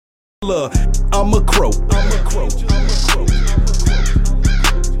I'm a crow.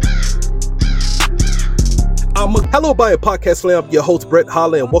 Hello, by a podcast slam. I'm your host, Brett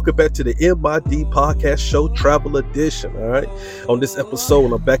Holland, and welcome back to the M.I.D podcast show travel edition. All right. On this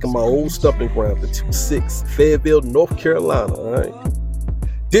episode, I'm back in my old stomping ground, the 26, Fayetteville, North Carolina. All right.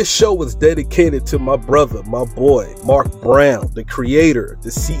 This show is dedicated to my brother, my boy, Mark Brown, the creator, the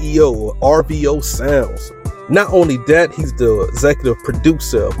CEO of RVO Sounds. Not only that, he's the executive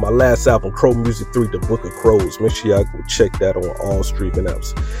producer of my last album, Crow Music 3, The Book of Crows. Make sure y'all go check that on all streaming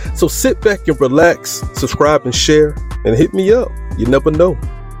apps. So sit back and relax, subscribe and share, and hit me up. You never know.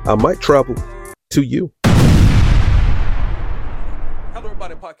 I might travel to you. Hello,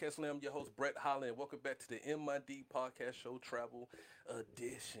 everybody. Podcast Slam. Your host, Brett Holland. Welcome back to the M.I.D podcast show travel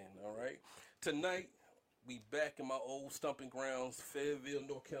edition. All right. Tonight, we back in my old stomping grounds, Fayetteville,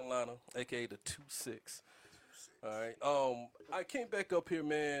 North Carolina, aka the 26. All right. I came back up here,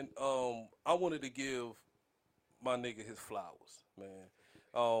 man. I wanted to give my nigga his flowers, man.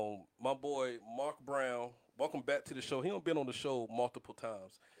 My boy Mark Brown, welcome back to the show. He done been on the show multiple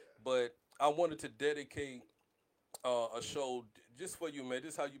times, but I wanted to dedicate a show just for you, man.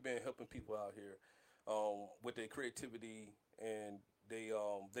 This is how you've been helping people out here with their creativity and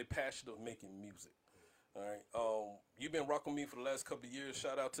they passion of making music. All right. You've been rocking me for the last couple of years.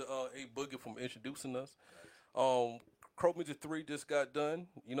 Shout out to A Boogie from introducing us. Crow Music 3 just got done.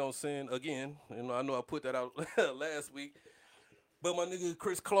 You know what I'm saying? Again, I know I put that out last week. But my nigga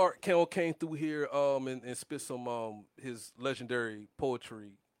Chris Clark came through here and spit some his legendary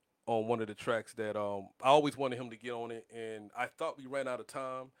poetry on one of the tracks that I always wanted him to get on it, and I thought we ran out of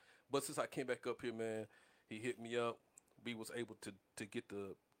time. But since I came back up here, man, he hit me up. We was able to get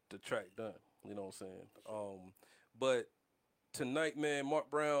the track done. You know what I'm saying? But tonight, man, Mark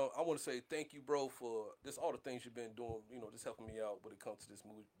Brown, I want to say thank you, bro, for this all the things you've been doing, just helping me out when it comes to this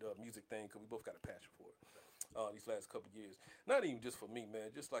music thing, because we both got a passion for it these last couple of years. Not even just for me, man.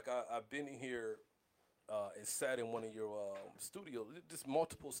 Just like I've been in here and sat in one of your studios, just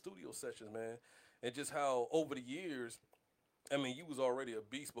multiple studio sessions, man, and just how over the years, I mean, you was already a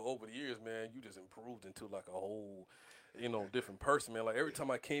beast, but over the years, man, you just improved into like a whole different person, man. Like every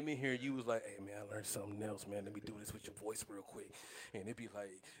time I came in here, you was like, "Hey, man, I learned something else, man. Let me do this with your voice real quick." And it'd be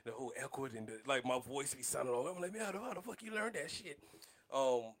like the whole echo and like my voice be sounding all. I'm like, man, how the fuck you learned that shit?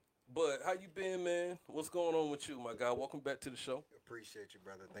 But how you been, man? What's going on with you, my guy? Welcome back to the show. Appreciate you,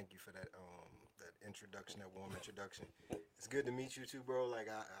 brother. Thank you for that that introduction, that warm introduction. It's good to meet you too, bro. Like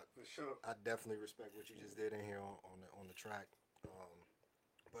I definitely respect what you just did in here on the track.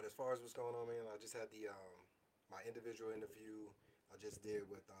 But as far as what's going on, man, I just had the my individual interview I just did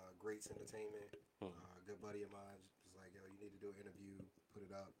with Greats Entertainment. A good buddy of mine was like, yo, you need to do an interview, put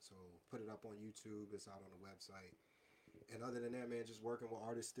it up. So put it up on YouTube. It's out on the website. And other than that, man, just working with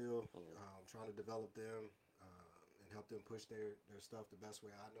artists still, trying to develop them and help them push their stuff the best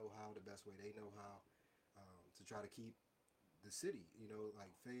way I know how, the best way they know how, to try to keep the city,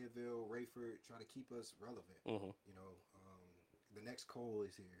 like Fayetteville, Rayford, try to keep us relevant. The next Cole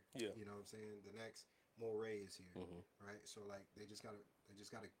is here. Yeah. You know what I'm saying? The next Moray is here, right? So like they just gotta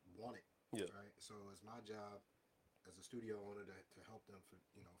want it, right? So it's my job as a studio owner to help them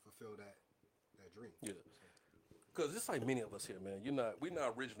fulfill that dream. Yeah, because it's like many of us here, man. We're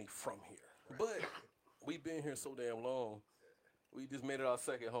not originally from here, right? But we've been here so damn long. We just made it our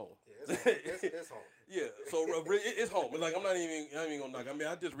second home. Yeah, it's home. Yeah, so it's home. Like I'm not even gonna knock. I mean,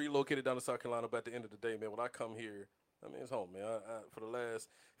 I just relocated down to South Carolina, but at the end of the day, man, when I come here, I mean, it's home, man. For the last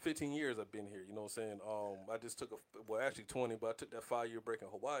 15 years, I've been here. You know what I'm saying? I just took actually 20, but I took that 5-year break in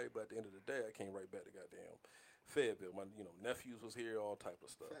Hawaii. But at the end of the day, I came right back to goddamn Fayetteville. My nephews was here, all type of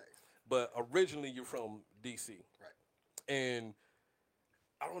stuff. Thanks. But originally, you're from D.C. Right. And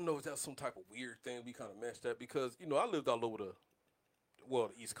I don't know if that's some type of weird thing we kind of matched that because, I lived all over the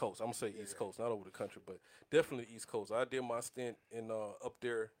East Coast. I'm going to say East Coast, not over the country, but definitely East Coast. I did my stint in up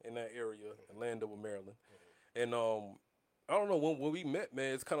there in that area in Landover, Maryland. And I don't know, when we met,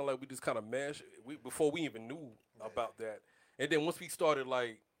 man, it's kind of like we just kind of mashed before we even knew about that. And then once we started,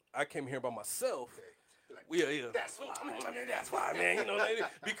 like, I came here by myself. Yeah. That's why, man.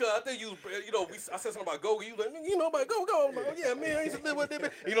 Because I think I said something about Go. You like, about Go. I'm like, yeah, man, I used to live with them.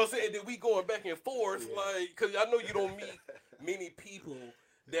 You know what I'm saying? And then we going back and forth, like, because I know you don't meet many people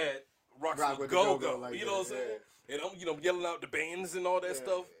that rock with Go. Like you know what I'm saying? And I'm, yelling out the bands and all that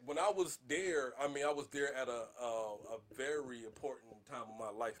stuff. When I was there, I was there at a very important time of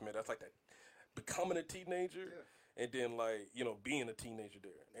my life, man. That's like that becoming a teenager, and then like being a teenager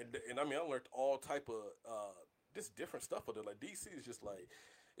there. And I learned all type of just different stuff. Like DC is just like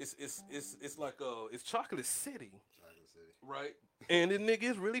it's like it's Chocolate City, Chocolate City. right? And this nigga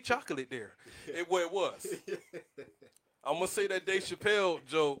is really chocolate there. Where it was. I'm gonna say that Dave Chappelle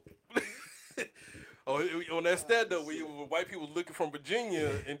joke. On that stand up, where white people looking from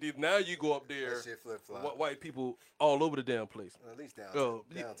Virginia, and then now you go up there, That shit flip flop. white people all over the damn place. Well, at least downtown.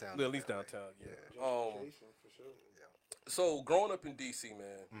 Yeah, at least downtown. Yeah. For sure. Yeah. So growing up in DC,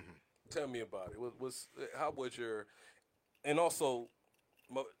 man, Mm-hmm. tell me about it. How was your, and also,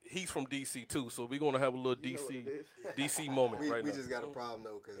 he's from DC too, so we're gonna have a little DC moment we right now. just got a problem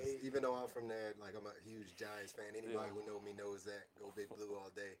though, because even though I'm from there, like I'm a huge Giants fan. Anybody who know me knows that. Go Big Blue all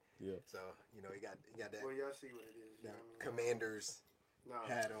day. Yeah. So you know he got that. Well, y'all see what it is. that Commanders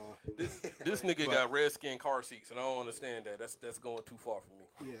hat on. This nigga got redskin car seats, and I don't understand that. That's going too far for me.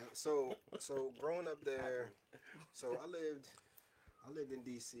 Yeah. So growing up there, so I lived in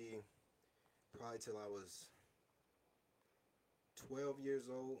DC probably till I was 12 years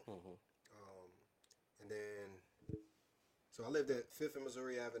old. Mm-hmm. And then, so I lived at 5th and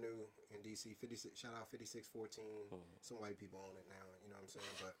Missouri Avenue in DC. 56, shout out 5614. Some white people own it now, you know what I'm saying?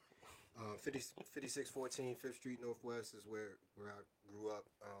 But 5614 5th Street Northwest is where I grew up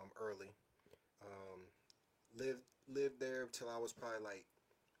early. Lived there till I was probably like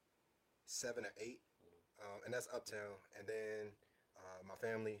 7 or 8. And that's uptown. And then my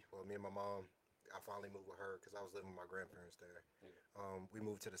family, well, me and my mom, I finally moved with her because I was living with my grandparents there. We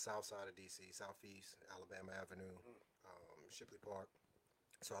moved to the south side of DC, southeast Alabama Avenue, Shipley Park.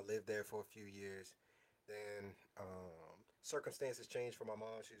 So I lived there for a few years. Then circumstances changed for my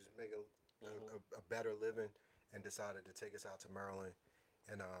mom. She was making a better living and decided to take us out to Maryland.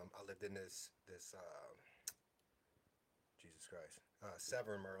 And I lived in this Jesus Christ,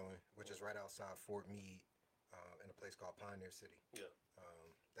 Severn, Maryland, which is right outside Fort Meade, in a place called Pioneer City. Yeah.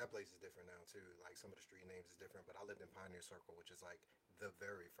 That place is different now too. Like some of the street names is different, but I lived in Pioneer Circle, which is like the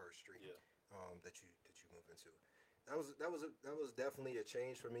very first street that you move into. That was definitely a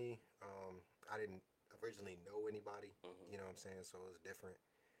change for me. I didn't originally know anybody, you know what I'm saying? So it was different.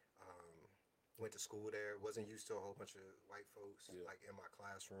 Went to school there. Wasn't used to a whole bunch of white folks like in my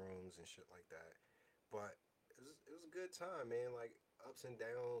classrooms and shit like that. But it was a good time, man. Like ups and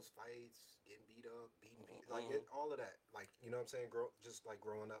downs, fights, getting beat up, like all of that. Like, you know what I'm saying? Just like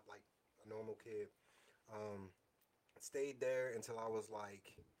growing up like a normal kid. Stayed there until I was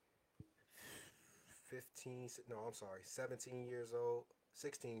like 17 years old,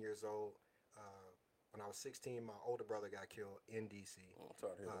 16 years old. When I was 16, my older brother got killed in DC.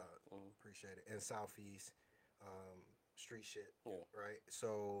 Sorry to hear that. Appreciate it. In Southeast, street shit, Yeah. right?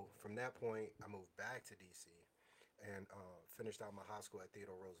 So from that point, I moved back to DC and finished out my high school at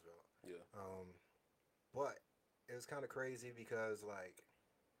Theodore Roosevelt. Yeah. But it was kind of crazy because like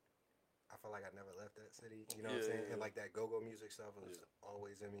I felt like I never left that city. You know what I'm saying? Yeah. And like that go-go music stuff was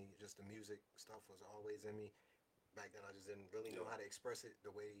always in me. Just the music stuff was always in me. Back then, I just didn't really know how to express it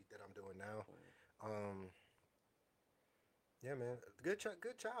the way that I'm doing now. Yeah, man. Good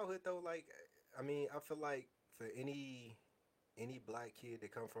childhood though. Like, I mean, I feel like for any black kid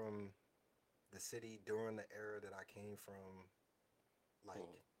that come from the city during the era that I came from, like,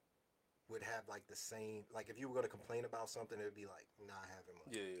 would have like the same. Like, if you were gonna complain about something, it'd be like not having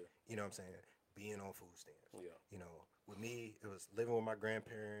money. Yeah. You know what I'm saying? Being on food stamps. Yeah. You know, with me, it was living with my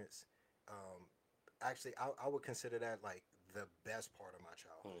grandparents. Actually, I would consider that like the best part of my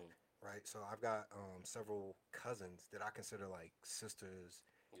childhood, right? So I've got several cousins that I consider like sisters.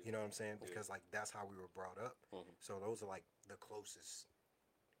 You know what I'm saying? Because like that's how we were brought up. So those are like the closest.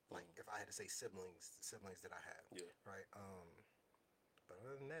 Like if I had to say siblings that I have. Yeah. Right. But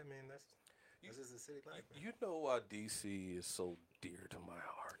other than that, man, that's just the city life. Man. You know why DC is so dear to my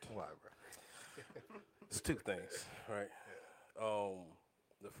heart? Why, bro? It's two things, right?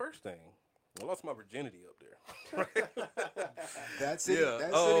 The first thing, I lost my virginity up there. That city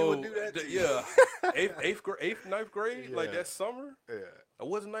would do that to you. Yeah. Ninth grade, like that summer. Yeah. I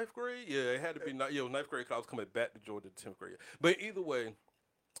wasn't ninth grade. Yeah, it had to be ninth grade because I was coming back to Georgia to 10th grade. But either way,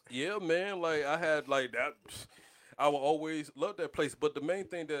 yeah, man, like I had like that. I will always love that place. But one of the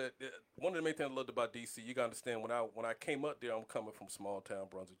main things I loved about DC, you gotta understand when I came up there, I'm coming from small town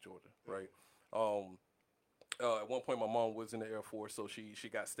Brunswick, Georgia, right? At one point, my mom was in the Air Force, so she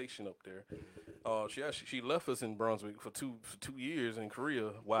got stationed up there. She left us in Brunswick for two years in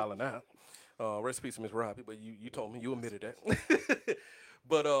Korea, wilding out. Rest in peace, Miss Robbie. But you told me, you admitted that.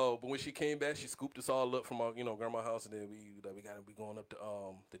 But when she came back, she scooped us all up from our grandma's house, and then we got to be going up to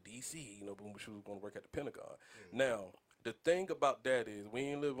DC. When she was going to work at the Pentagon. Now the thing about that is we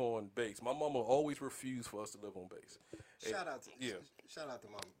ain't live on base. My mama always refused for us to live on base. Shout out to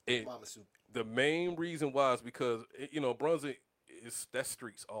Mama Soup. The main reason why is because Brunswick, that's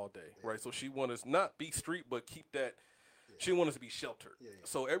streets all day, right? So she want us not be street, but keep that. She want us to be sheltered.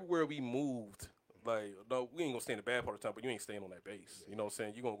 So everywhere we moved, like, no, we ain't gonna stay in the bad part of the time, but you ain't staying on that base. You know what I'm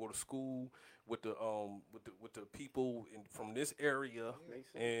saying? You gonna go to school with the people from this area,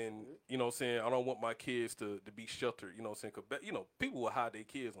 and you know what I'm saying. I don't want my kids to be sheltered. You know what I'm saying? 'Cause, you know, people will hide their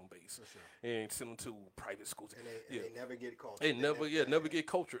kids on base and send them to private schools, and they never get cultured. They never get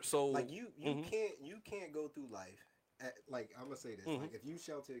cultured. So like you can't go through life like I'm gonna say this. Like if you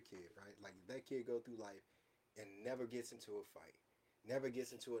shelter a kid, right? Like that kid go through life and never gets into a fight, never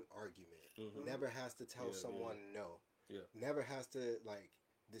gets into an argument, never has to tell someone no, never has to like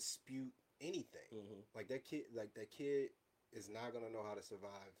dispute anything. Like that kid is not gonna know how to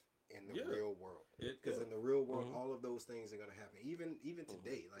survive in the real world, because in the real world all of those things are gonna happen. Even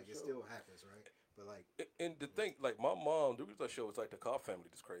today, like it still happens, right? But like, and the thing, like my mom, the reason I show is like the Cobb family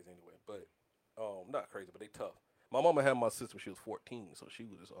is crazy anyway, but not crazy, but they tough. My mama had my sister when she was 14, so she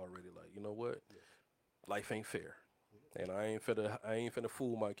was just already like, you know what, life ain't fair. And I ain't finna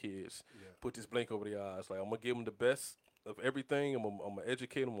fool my kids. Put this blank over their eyes. Like, I'm gonna give them the best of everything. I'm gonna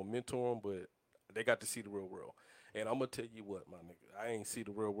educate them. I'm gonna mentor them. But they got to see the real world. And I'm gonna tell you what, my nigga, I ain't see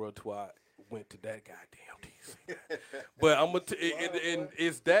the real world till I went to that goddamn DC. But I'm gonna and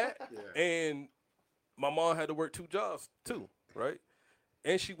it's that. And my mom had to work 2 jobs too, right?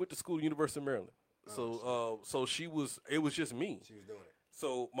 And she went to school at University of Maryland. So it was just me. she was doing it.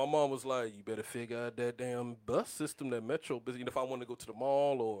 So my mom was like, you better figure out that damn bus system, that metro business, you know, if I want to go to the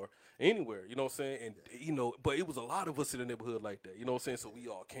mall or anywhere, you know what I'm saying? And, you know, but it was a lot of us in the neighborhood like that, you know what I'm saying? So we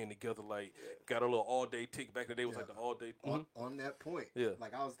all came together, like, got a little all-day ticket. Back in the day, it was like the all-day. On that point,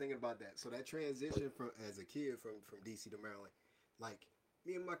 like, I was thinking about that. So that transition from as a kid from D.C. to Maryland, like,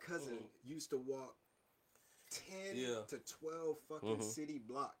 me and my cousin used to walk 10 to 12 fucking city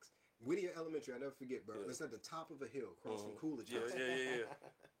blocks. Whittier Elementary, I never forget, bro. It's at the top of a hill, across from Coolidge. Yeah.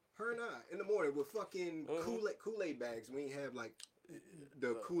 Her and I, in the morning, with fucking Kool-Aid bags. We ain't have, like,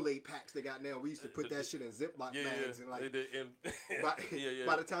 the Kool-Aid packs they got now. We used to put that shit in Ziploc bags. And, like,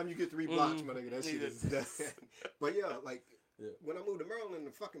 by the time you get 3 blocks, my nigga, that shit is done. But, like, when I moved to Maryland,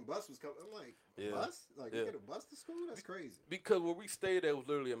 the fucking bus was coming. I'm like, bus? Like, you get a bus to school? That's crazy. Because where we stayed at was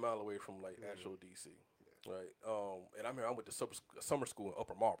literally a mile away from, like, actual D.C., right? And I went to summer school in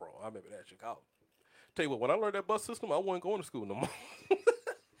Upper Marlboro. I remember that in Chicago. Tell you what, when I learned that bus system, I wasn't going to school no more.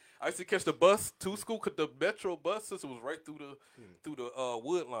 I used to catch the bus to school because the metro bus system was right through the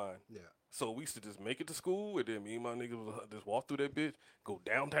wood line. Yeah. So we used to just make it to school, and then me and my niggas would just walk through that bitch, go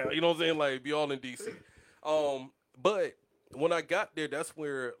downtown. You know what I'm saying? Like, be all in D.C. But when I got there, that's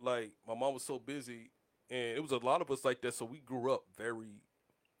where, like, my mom was so busy, and it was a lot of us like that, so we grew up very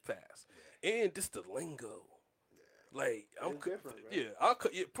fast. And just the lingo. Like, I'm different,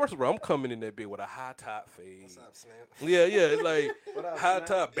 first of all, I'm coming in that bit with a high top fade. What's up, Slam? It's like high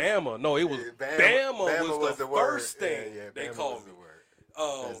top Bama. No, it was Bama was the first thing they called me.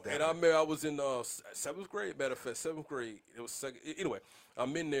 And I remember I was in 7th grade. Matter of fact, 7th grade. It was second. Anyway,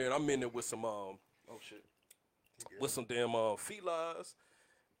 I'm in there with some with some damn felines.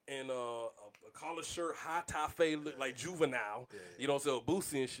 And a collar shirt, high tie fade, look like Juvenile. You know, so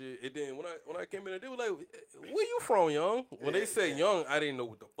Boosie and shit. And then when I came in there, they were like, "Where you from, young?" When they say young, I didn't know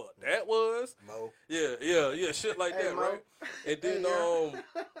what the fuck that was. Mo. Yeah, shit like that, Mo. Right? And then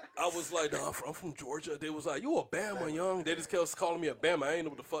I was like, "No, I'm from Georgia." They was like, "You a Bama, young?" They just kept calling me a Bama. I ain't know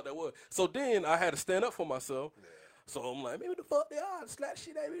what the fuck that was. So then I had to stand up for myself. So I'm like, man, what the fuck they are? Slap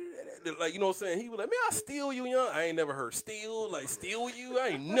shit at me. Like, you know what I'm saying? He was like, man, I steal you, young. I ain't never heard steal you. I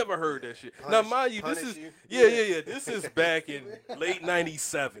ain't never heard that shit. Now, mind you, this is, this is back in late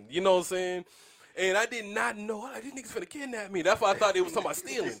 97. You know what I'm saying? And I did not know, like, these niggas finna kidnap me. That's why I thought they was talking about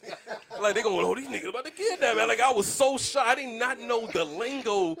stealing. Like, they going, oh, these niggas about to kidnap me. Like, I was so shocked. I did not know the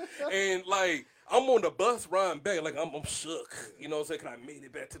lingo. And, like, I'm on the bus riding back, like, I'm shook. You know what I'm saying? Because I made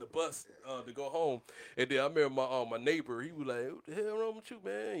it back to the bus to go home. And then I remember my neighbor, he was like, what the hell wrong with you,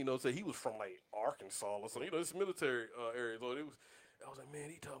 man? You know what I'm saying? He was from, like, Arkansas or something. You know, this military area. So I was like, man,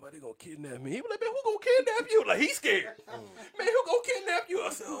 he talking about they going to kidnap me. He was like, man, who going to kidnap you? Like, he's scared. Man, who going to kidnap you? I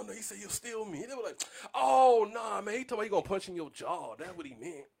said, oh, no. He said, you'll steal me. They were like, oh, nah, man. He talking about he going to punch in your jaw. That's what he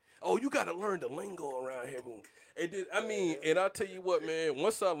meant. Oh, you got to learn the lingo around here. And then, and I'll tell you what, man,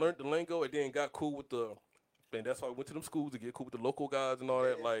 once I learned the lingo and then got cool with and that's why I went to them schools to get cool with the local guys and all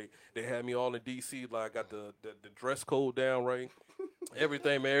that. Like, they had me all in D.C. Like, I got the dress code down right.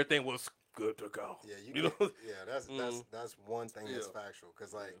 Everything, man, everything was good to go. Yeah, you know? Yeah, that's one thing that's factual.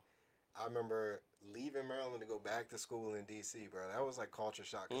 Because, like, I remember leaving Maryland to go back to school in D.C., bro. That was, like, culture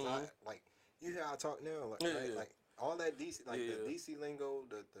shock. Because you hear how I talk now. Like, like all that D.C., like the D.C. lingo,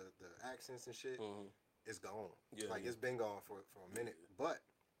 the accents and shit. it's gone. Yeah, Like it's been gone for a minute. But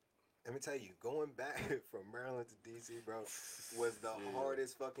let me tell you, going back from Maryland to DC, bro, was the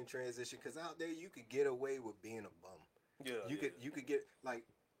hardest fucking transition. Cause out there you could get away with being a bum. Yeah, You could get like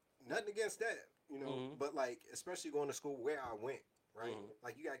nothing against that, you know, but like especially going to school where I went, right?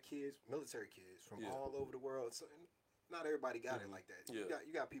 Like you got kids, military kids from all over the world. So not everybody got it like that.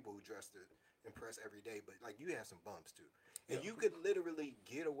 You got people who dress to impress every day, but like you have some bumps too, and you could literally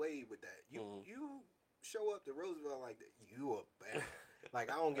get away with that. You show up to Roosevelt like that, you a bad.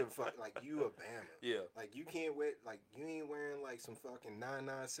 Like I don't give a fuck. Like you a Bama. Yeah. Like you can't wear. Like you ain't wearing like some fucking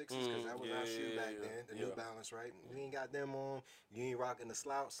 996s because that was our shoe back then. The New Balance, right? You ain't got them on. You ain't rocking the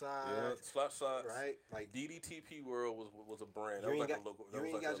slouch side. Yeah, slouch socks. Right. Like DDTP World was a brand. You that was ain't like got a local. you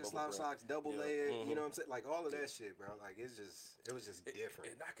ain't got your slouch socks double layered. You know what I'm saying? Like all of that shit, bro. Like it was just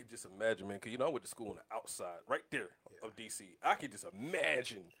different. And I could just imagine, man, because I went to school on the outside, right there of DC. I could just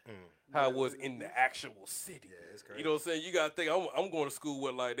imagine how it was in the actual city. Yeah, it's crazy. You know what I'm saying? You gotta think I'm going to school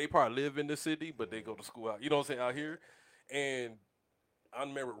with like they probably live in the city, but they go to school out. You know what I'm saying? Out here, and I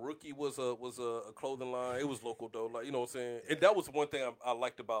remember Rookie was a clothing line. It was local though, like you know what I'm saying. And that was one thing I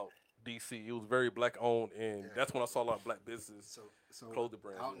liked about DC. It was very black owned, and that's when I saw a lot of black businesses. So clothing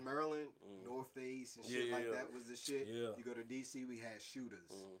brands out in Maryland, North Face and shit like that was the shit. Yeah. You go to DC, we had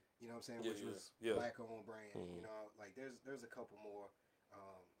Shooters. You know what I'm saying? Which was black owned brand. You know, like there's a couple more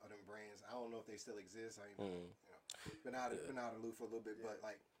of them brands. I don't know if they still exist. I ain't been out of the loop for a little bit, but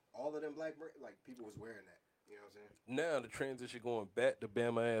like all of them black like people was wearing that. You know what I'm saying? Now the transition going back to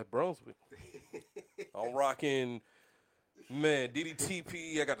Bama ass Brunswick. I'm rocking. Man,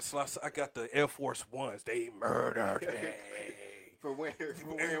 DDTP, I got the Air Force Ones. They murdered me. For wearing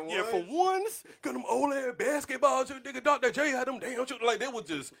Yeah, for ones. Got them old ass basketballs. Nigga, Dr. J had them damn shit. Like, they was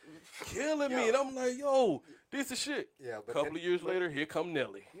just killing me. And I'm like, yo, this is shit. Yeah, but couple of years later, here come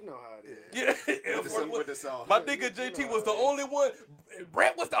Nelly. You know how it is. Yeah. Air Force with the song. My nigga JT was the only one.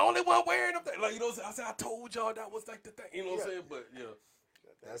 Brett was the only one wearing them. Like, you know what I'm saying? I said, I told y'all that was like the thing. You know what I'm saying? But, yeah.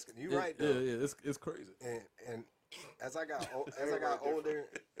 That's you right though. Yeah, it's crazy. And as I got older,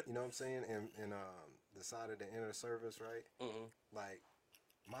 you know what I'm saying, and decided to enter the service, right? Like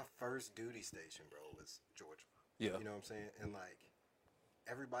my first duty station, bro, was Georgia. Yeah. You know what I'm saying? And like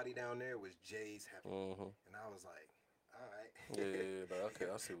everybody down there was Jay's happy. And I was like, all right. But okay,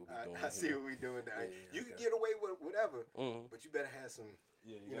 I see what we're doing. I see what we're doing now. You can get away with whatever, but you better have some.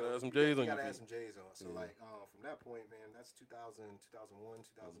 Yeah, you gotta have some J's on. You gotta have some J's on. So like, from that point, man, that's 2000, 2001,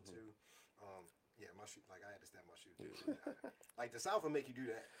 2002. Yeah, my shoe. Like I had to stamp my shoe. Like the South will make you do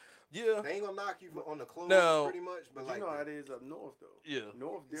that. Yeah, they ain't gonna knock you on the clothes pretty much, but like you know how it is up north though. Yeah,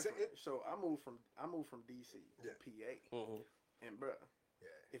 north different. So I moved from DC to PA, and bruh,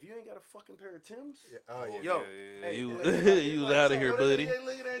 if you ain't got a fucking pair of Timbs, you was out of here, buddy. They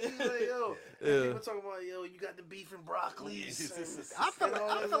looking at you like, yo, people talking about, yo, you got the beef and broccoli. I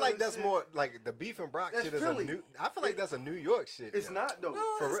feel like that's more like the beef and broccoli shit is a new. I feel like that's a New York shit. It's not though.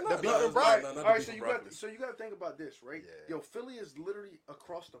 The beef and broccoli. All right, so you got to think about this, right? Yo, Philly is literally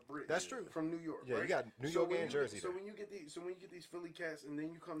across the bridge. That's true. From New York. Yeah, right? you got New York and Jersey. So when you get these Philly cats, and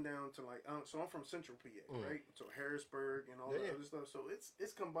then you come down to like, so I'm from Central PA, right? So Harrisburg and all that other stuff. So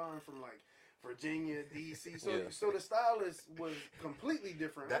it's combined from like Virginia, DC. So the style was completely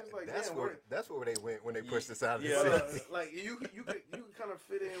different. I was like, that's where they went when they pushed us out of the city. Like you could kind of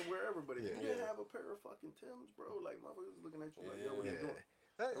fit in wherever, but if you didn't have a pair of fucking Timbs, bro, like motherfuckers was looking at you like, yo, what are you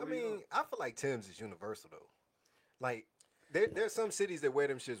doing? I mean, I feel like Timbs is universal though. Like there's some cities that wear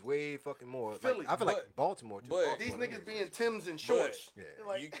them shits way fucking more. Philly, like, I feel like Baltimore too. But these niggas being Timbs and shorts.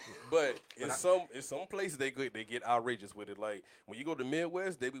 But in some places they get outrageous with it. Like when you go to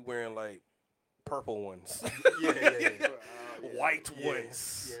Midwest, they be wearing like purple ones. White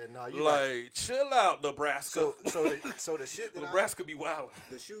ones. Yeah, no, you like chill out, Nebraska. So the shit that Nebraska be wild.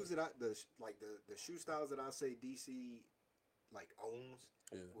 The shoes that the shoe styles that I say DC like owns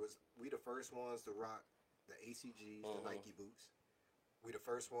was we the first ones to rock the ACGs, the Nike boots. We the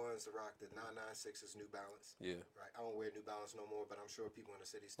first ones to rock the 996s New Balance. Yeah. Right. I don't wear New Balance no more, but I'm sure people in the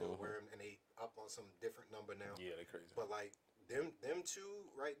city still wear them, and they up on some different number now. Yeah, they crazy. But like them two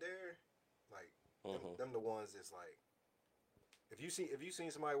right there, like them the ones that's like, if you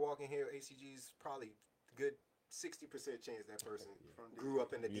seen somebody walking here, ACGs probably good 60% chance that person grew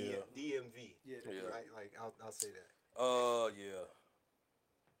up in the DMV. Yeah. Right. Like I'll say that. Yeah.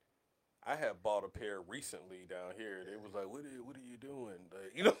 I had bought a pair recently down here. They was like, "What are you doing?"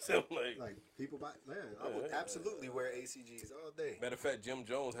 Like, you know what I'm saying? Like people buy. Man, I would absolutely wear ACGs all day. Matter of fact, Jim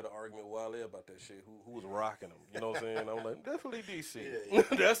Jones had an argument with Wale about that shit. Who was rocking them? You know what I'm saying? I'm like, definitely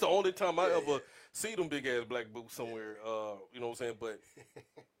DC. That's the only time I ever see them big ass black boots somewhere. You know what I'm saying? But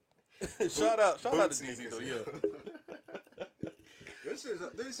Shout out to boot DC though. sneakers. Yeah.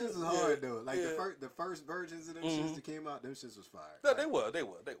 This shit is hard though. Like Yeah. the first versions of them shits that came out, them shits was fire. No, Like, they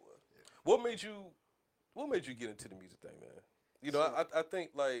were. Yeah. What made you get into the music thing, man? You know, I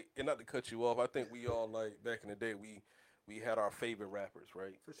think like, and not to cut you off, I think we all like back in the day we had our favorite rappers,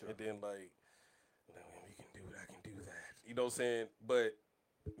 right? For sure. And then like, man, we can do it, I can do that. You know what I'm saying? But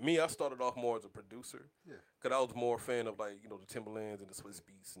me, I started off more as a producer. Yeah. Cause I was more a fan of like, you know, the Timberlands and the Swiss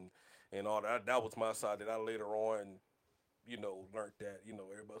Beats and all that. That was my side that I later on, you know, learned that, you know,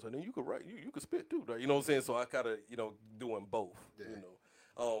 everybody said, then you could write, you could spit too, right? You know what I'm saying? So I kind of, you know, doing both, Yeah. you know.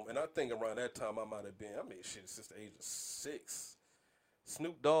 And I think around that time I might have been, I made shit since the age of 6.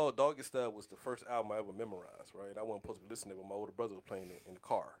 Snoop Dogg, Doggy Style was the first album I ever memorized, right? I wasn't supposed to be listening, but my older brother was playing it in the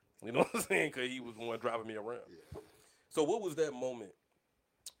car. You know what I'm saying? Because he was the one driving me around. Yeah. So what was that moment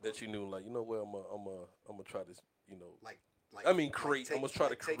that you knew, like, you know what, I'm gonna try this, you know, Like create. I'm gonna try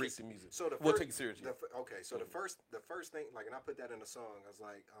to take create it- the music. So the We'll first, take it seriously. Okay, so the first thing, like, and I put that in a song. I was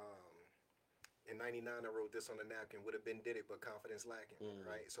like, in '99, I wrote this on a napkin. Would have been did it, but confidence lacking,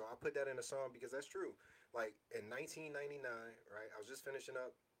 right? So I put that in a song because that's true. Like in 1999, right? I was just finishing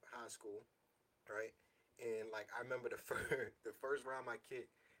up high school, right? And like I remember the first round I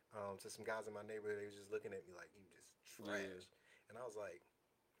kicked to some guys in my neighborhood. They was just looking at me like, you just trash, and I was like,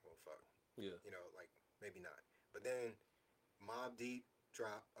 well, fuck, Yeah. you know, like maybe not. But then M.I.D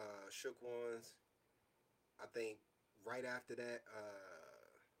dropped Shook Ones. I think right after that,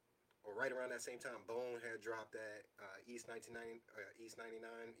 or right around that same time, Bone had dropped that East 1999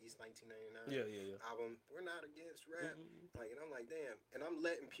 album. We're not against rap, like, and I'm like, damn. And I'm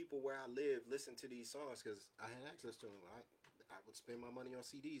letting people where I live listen to these songs because I had access to them. I would spend my money on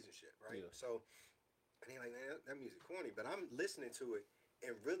CDs and shit, right? Yeah. So, and they like, man, that music corny, but I'm listening to it,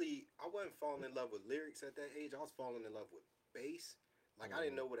 and really, I wasn't falling in love with lyrics at that age. I was falling in love with bass. Like I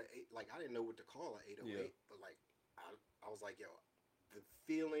didn't know what I didn't know what to call an 808, but like I was like, yo, the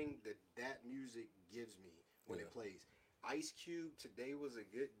feeling that music gives me when it plays. Ice Cube, Today Was a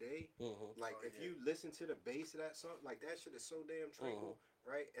Good Day. Like if you listen to the bass of that song, like that shit is so damn tranquil,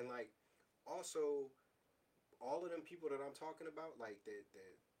 right? And like also all of them people that I'm talking about, like that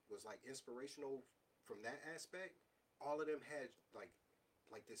was like inspirational from that aspect. All of them had like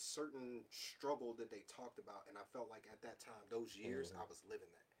this certain struggle that they talked about, and I felt like at that time, those years, I was living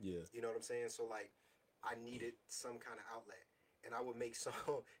that. Yeah. You know what I'm saying? So like, I needed some kind of outlet, and I would make some.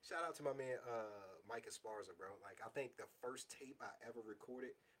 Shout out to my man Mike Esparza, bro. Like I think the first tape I ever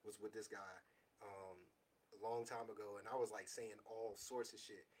recorded was with this guy a long time ago, and I was like saying all sorts of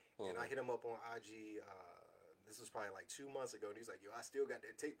shit, and I hit him up on IG. This was probably like 2 months ago, and he's like, yo, I still got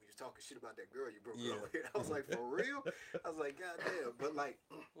that tape. You was talking shit about that girl you broke up with. I was like, for real? I was like, God damn. But like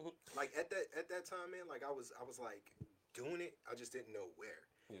at that time, man, like I was like doing it. I just didn't know where.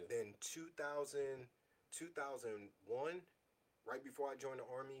 Yeah. Then 2000, 2001, right before I joined the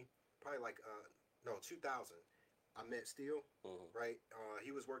Army, probably like, 2000, I met Steele, right?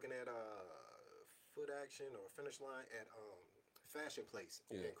 He was working at Foot Action or Finish Line at Fashion Place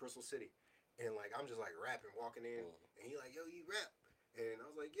in Crystal City. And like I'm just like rapping, walking in, and he like, yo, you rap? And I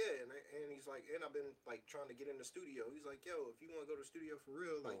was like, yeah. And he's like, and I've been like trying to get in the studio. He's like, yo, if you want to go to the studio for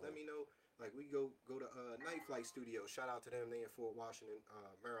real, like let me know. Like we go to Night Flight Studio. Shout out to them. They in Fort Washington,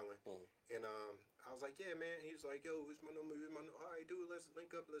 Maryland. And I was like, yeah, man. He was like, yo, here's my number. All right, dude, let's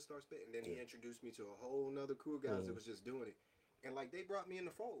link up. Let's start spitting. And then he introduced me to a whole nother crew of guys that was just doing it. And like they brought me in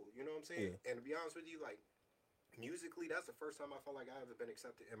the fold. You know what I'm saying? And to be honest with you, like musically, that's the first time I felt like I ever been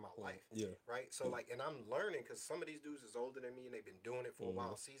accepted in my life. Yeah. Right. So like, and I'm learning because some of these dudes is older than me and they've been doing it for a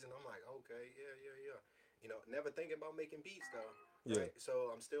while. Season. I'm like, okay, yeah. You know, never thinking about making beats though. Right. So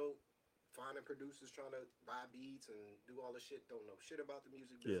I'm still finding producers trying to buy beats and do all the shit. Don't know shit about the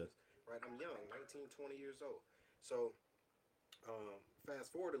music business. Right. I'm young, 19, 20 years old. So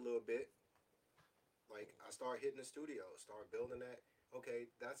fast forward a little bit. Like I started hitting the studio, start building that.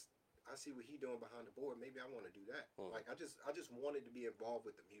 Okay, I see what he doing behind the board. Maybe I want to do that. Like I just wanted to be involved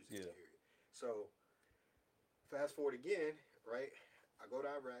with the music period. So fast forward again, right? I go to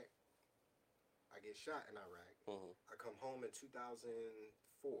Iraq. I get shot in Iraq. I come home in 2004,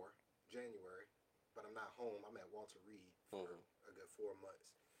 January, but I'm not home. I'm at Walter Reed for a good 4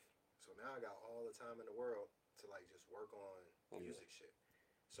 months. So now I got all the time in the world to like just work on music shit.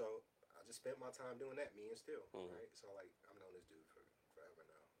 So I just spent my time doing that, me and Still, right? So like I've known this dude for forever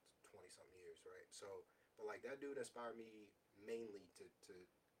now. 20-something years, right? So, but like that dude inspired me mainly to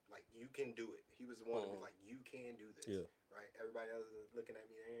like, you can do it. He was the one to be like, you can do this, right? Everybody else is looking at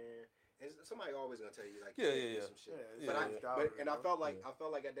me, and somebody always gonna tell you like, some shit. But I felt like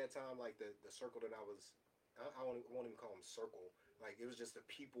at that time, like the circle that I was I won't even call them circle. Like it was just the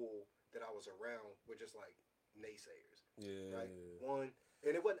people that I was around were just like naysayers. Yeah. Right. One,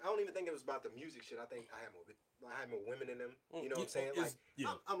 and it wasn't. I don't even think it was about the music shit. I think I had more women in them. You know what I'm saying? Like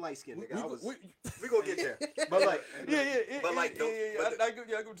I'm light skinned, nigga. We gonna get there. But like but like I get what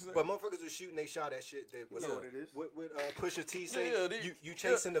you're saying. But motherfuckers was shooting they shot at shit that was what Pusha T say. You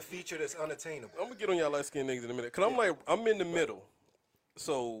chasing the feature that's unattainable. I'm gonna get on y'all light skinned niggas in a minute. Cause I'm in the middle.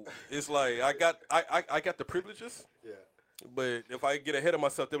 So it's like I got the privileges. Yeah. But if I get ahead of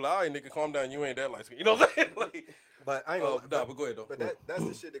myself, they're like, all right, nigga, calm down. You ain't that light skinned. You know what I'm saying? Like, but I ain't gonna. But go ahead though. But that's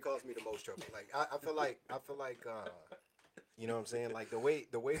the shit that caused me the most trouble. Like I feel like you know what I'm saying? Like the way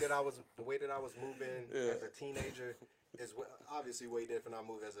that I was moving as a teenager is obviously way different I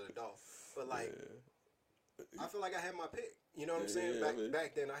moved as an adult. But like I feel like I had my pick. You know what I'm saying?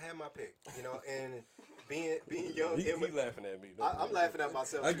 Back then I had my pick. You know, and being young, he laughing at me. I'm laughing at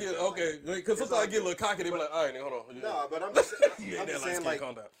myself. I get okay because sometimes I get a little cocky. They be like, all right, nigga, hold on. No, but I'm just saying like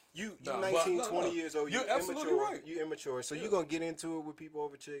you 19, 20 years old. You're absolutely immature. Right. You immature, so you're gonna get into it with people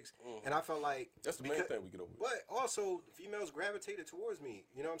over chicks. And I felt like that's the main thing we get over. But also, females gravitated towards me.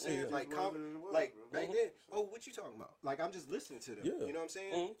 You know what I'm saying? Like back then. Oh, what you talking about? Like I'm just listening to them. Yeah. You know what I'm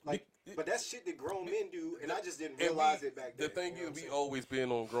saying? Like, but that's shit that grown men do, and I just didn't realize it back then. The thing is, we always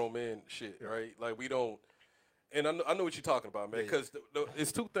been on grown men shit, right? Like we don't. And I know what you're talking about, man. Because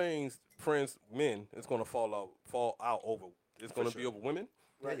it's two things, friends, men. It's gonna fall out over. It's gonna be over women,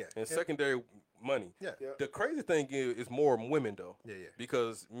 right? Yeah. And secondary money. Yeah. The crazy thing is more women though. Yeah.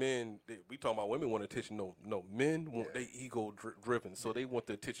 Because men, we talking about women want attention. No, men want they ego driven, so they want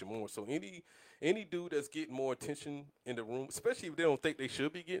the attention more. So any dude that's getting more attention in the room, especially if they don't think they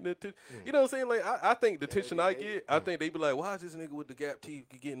should be getting it, you know what I'm saying? Like I think the attention I get, I think they be like, why is this nigga with the gap teeth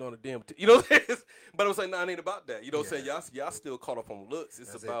getting on the damn? You know what I'm saying? But I was like, nah, it ain't about that. You know what I'm saying? Y'all still caught up on looks.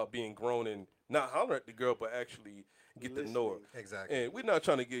 It's about being grown and not hollering at the girl, but actually get to know her. Exactly. And we're not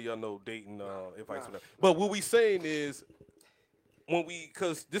trying to give y'all no dating advice or that. But what we saying is,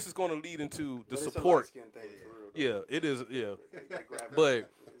 because this is going to lead into the support. Yeah, it is. Yeah, but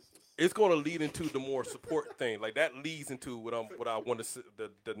it's going to lead into the more support thing. Like that leads into what I want to say,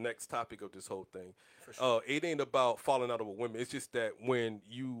 the next topic of this whole thing. For sure. It ain't about falling out with women. It's just that when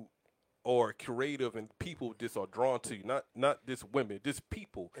you are creative and people just are drawn to you, not just women, just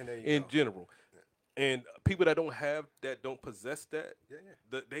people in general. And people that don't possess that,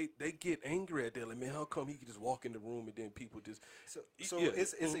 they get angry at that. Like, man, how come he can just walk in the room and then people just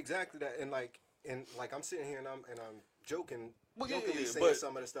it's exactly that. And like I'm sitting here and I'm jokingly saying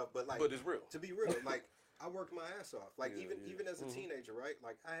some of the stuff, but it's real. To be real, like I worked my ass off. Like even as a teenager, right?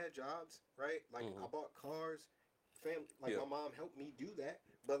 Like I had jobs, right? Like I bought cars, family. Like my mom helped me do that.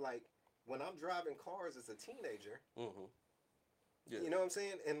 But like when I'm driving cars as a teenager. You know what I'm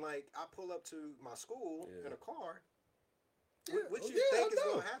saying? And like I pull up to my school in a car. What you think is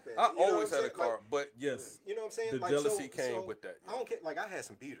gonna happen? I always had a car, but yes, you know what I'm saying. The jealousy came with that. I don't care. Like I had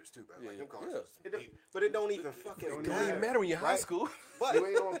some beaters too, bro. Like them cars, but it don't even fucking. It don't even matter when you're high school. But you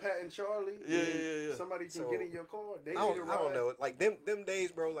ain't on Pat and Charlie. Yeah. Somebody can get in your car. I don't know. Like them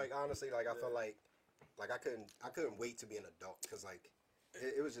days, bro. Like honestly, like I felt like I couldn't wait to be an adult because like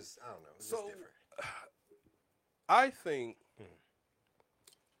it was just I don't know. It was just different. I think.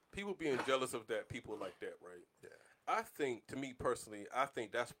 People being jealous of that, people like that, right? Yeah. I think, to me personally, I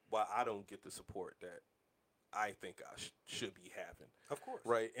think that's why I don't get the support that I think I should be having. Of course.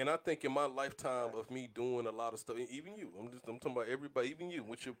 Right? And I think in my lifetime of me doing a lot of stuff, even you, I'm talking about everybody, even you,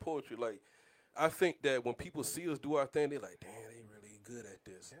 with your poetry, like, I think that when people see us do our thing, they're like, damn, they really good at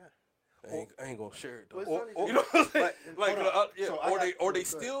this. Yeah. I ain't gonna share it though. You know what I'm saying? Or they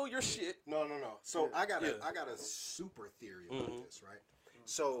steal your shit. No. So I got a super theory about this, right?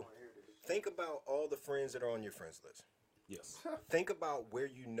 So, think about all the friends that are on your friends list. Yes. Think about where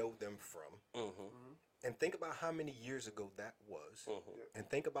you know them from. And think about how many years ago that was. And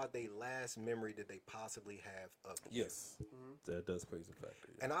think about their last memory that they possibly have of you. Yes. That does plays a factor.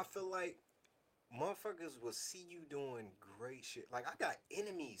 Yeah. And I feel like motherfuckers will see you doing great shit. Like, I got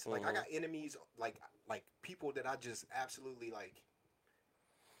enemies. Like, I got enemies, like people that I just absolutely, like,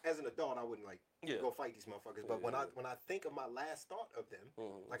 as an adult, I wouldn't, like, go fight these motherfuckers. But when I think of my last thought of them,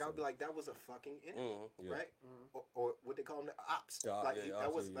 like I would be like, that was a fucking enemy, right? Or what they call them, the ops.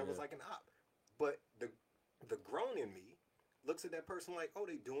 That was like an op. But the grown in me looks at that person like, oh,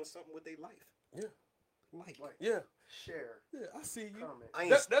 they doing something with their life. Yeah. Like share. Yeah, I see you.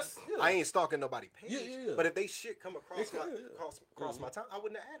 I ain't stalking nobody page. Yeah. But if they shit come across my time, I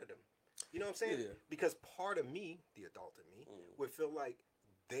wouldn't have added them. You know what I'm saying? Yeah. Because part of me, the adult in me, would feel like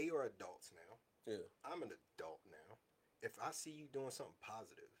they are adults now. Yeah. I'm an adult now. If I see you doing something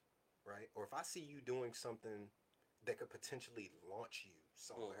positive, right? Or if I see you doing something that could potentially launch you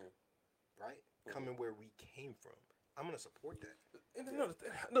somewhere, right? Coming where we came from, I'm gonna support that. And another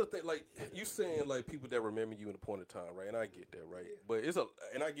thing, like you saying, like people that remember you in a point of time, right? And I get that, right? Yeah. But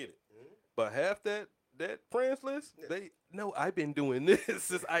and I get it. But half that friends list, they know I've been doing this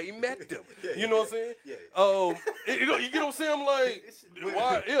since I met them. You know what I'm saying? Yeah. You get what I'm saying? I'm like,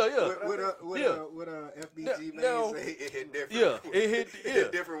 why? Yeah. What FBG now, say? It hit different. Yeah, it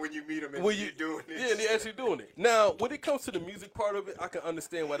hit different when you meet them and when you're doing it. Yeah, they're actually doing it. Now, when it comes to the music part of it, I can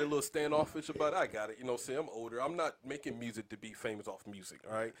understand why they're a little standoffish about it. I got it. You know what I'm saying? I'm older. I'm not making music to be famous off music,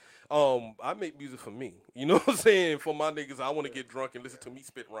 all right? I make music for me. You know what I'm saying? For my niggas, I want to get drunk and listen to me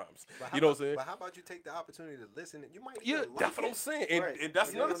spit rhymes. You know what I'm saying? But how about you take the opportunity to listen? You might that's what I'm saying. And, Right. and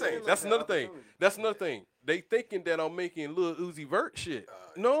that's another thing. That's another thing. That's another thing. They thinking that I'm making Lil Uzi Vert shit.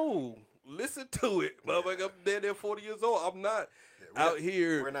 No. Listen to it. Motherfucker, I'm dead at 40 years old. I'm not out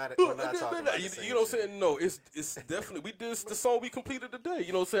here. We're not talking about the you know what I'm saying? No, it's definitely, we did the song we completed today.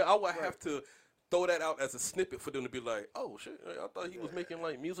 You know what I'm saying? I would have to throw that out as a snippet for them to be like, oh shit, I thought he was making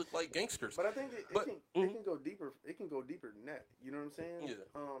like music like gangsters. But I think it can go deeper. It can go deeper than that. You know what I'm saying? Yeah.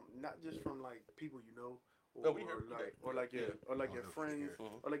 Not just from like people you know, or like your friends,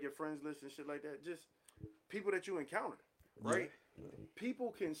 or like your friends list and shit like that. Just people that you encounter, right? Yeah.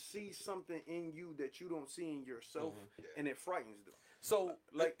 People can see something in you that you don't see in yourself, and it frightens them. So,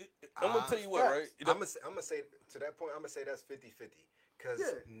 like, I'm gonna tell you what, right? I'm gonna say to that point. I'm gonna say that's 50-50 because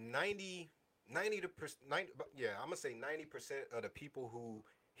 90%, I'm gonna say 90% of the people who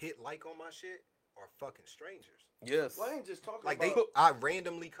hit like on my shit are fucking strangers. Yes. Well, I ain't just talking like about... I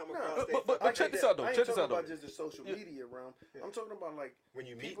randomly come across. But check this out though. I ain't check this talking out though. about just the social media realm. I'm talking about like when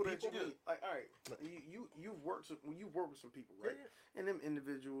you meet people that you meet. Like, all right, you've worked with some people, right? Yeah. And them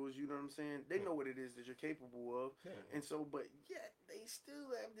individuals, you know what I'm saying? They know what it is that you're capable of, and so, but yet they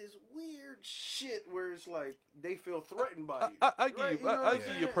still have this weird shit where it's like they feel threatened by you. I give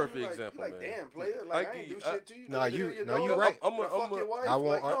you a perfect example, like, man. damn, player, like I ain't do shit to you. You're right. I won't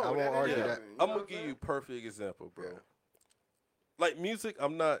argue that. I'm gonna give you a perfect example, bro. Like music, you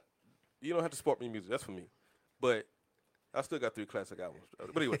don't have to support me in music. That's for me. But I still got 3 classic albums.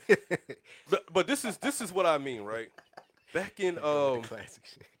 But anyway, but this is what I mean, right? Back in classic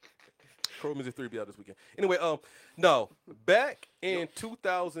shit. Pro Music 3 be out this weekend. Anyway, no, back in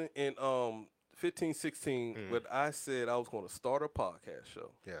 2015, 16, when I said I was going to start a podcast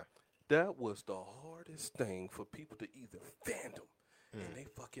show. Yeah, that was the hardest thing for people to either fandom. And they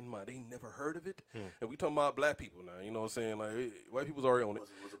fucking mind. They never heard of it. And we talking about black people now. You know what I'm saying? Like, white people's already on it.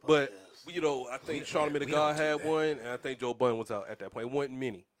 But, you know, I think Charlamagne the God had one, and I think Joe Budden was out at that point. It wasn't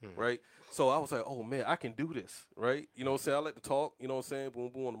many, right? So I was like, oh, man, I can do this, right? You know what I'm saying? I like to talk, you know what I'm saying? Boom,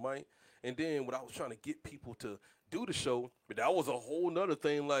 boom on the mic. And then when I was trying to get people to do the show, but that was a whole nother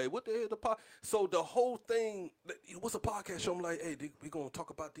thing. Like, what the hell the So the whole thing, it was a podcast show. I'm like, hey, we going to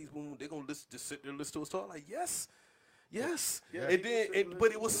talk about these women. They're going to just sit there and listen to us talk. Like, yes. Yeah. And then,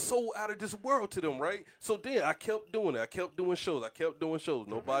 but it was so out of this world to them, right? So then I kept doing it. I kept doing shows.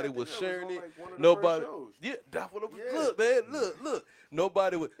 Nobody was sharing it. Nobody. Yeah, that's what it was. Look, man, look.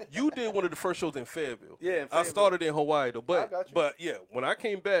 Nobody would. You did one of the first shows in Fayetteville. Yeah, I started in Hawaii though, but yeah, when I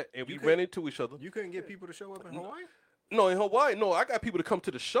came back and we ran into each other, you couldn't get people to show up in Hawaii. No, in Hawaii, no, I got people to come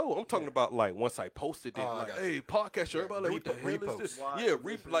to the show. I'm talking about like once I posted it, like, hey, podcast show, everybody like, what the hell is this?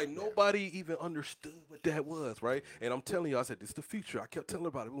 Like nobody even understood what that was, right? And I'm telling you, I said, this is the future. I kept telling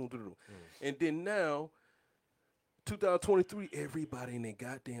everybody, and then now, 2023, everybody and their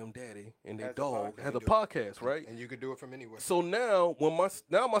goddamn daddy and their dog has a podcast, right? And you could do it from anywhere. So now, when my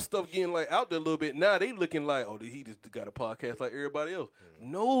stuff getting like out there a little bit, now they looking like, oh, he just got a podcast like everybody else.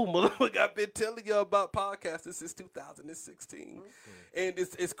 No, motherfucker, I've been telling y'all about podcasts since 2016, and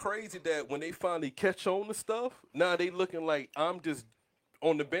it's crazy that when they finally catch on to stuff, now they looking like I'm just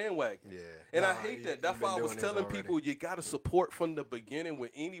on the bandwagon. Yeah, and I hate that. That's why I was telling people you got to support from the beginning with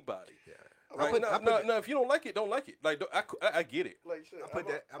anybody. Yeah. Right? Now, if you don't like it, don't like it. Like, I get it. Like, shit, I'm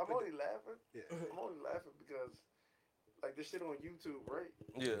only laughing. Yeah. I'm only laughing because, like, this shit on YouTube, right?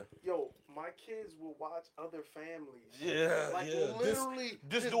 Yeah. Yo, my kids will watch other families. Yeah. Like, literally.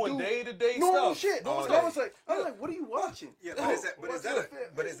 Just doing day-to-day stuff. Normal shit. I was like, what are you watching? Yeah, is that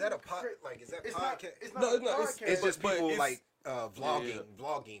a podcast? It's not a podcast. It's just people, like, vlogging.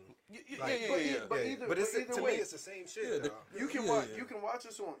 But to me, it's the same shit. You can watch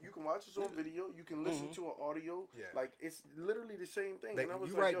us on video. You can listen to an audio. Yeah. Like it's literally the same thing. And I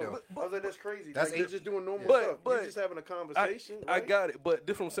was like, I was like, that's crazy. Like, they're just doing normal stuff. You're just having a conversation. I got it. But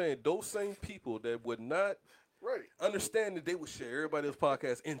this is what I'm saying. Those same people that would not understand that they would share everybody's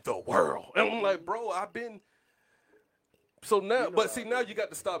podcast in the world. And I'm like, bro, I've been So now, but see, now you got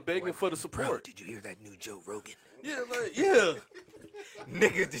to stop begging for the support. Bro, did you hear that new Joe Rogan? Yeah, like, yeah.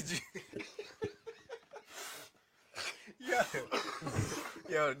 Nigga, did you?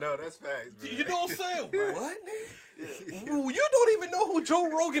 Yo, no, that's facts, bro. You know what I'm saying? What? You don't even know who Joe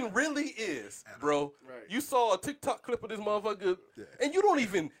Rogan really is, bro. Right. You saw a TikTok clip of this motherfucker, and you don't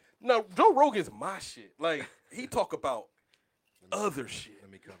even. Now, Joe Rogan's my shit. Like, he talk about other shit.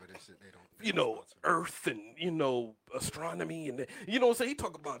 Let me cover this shit. They don't. You know, Earth and, you know, astronomy and, you know what I'm saying? He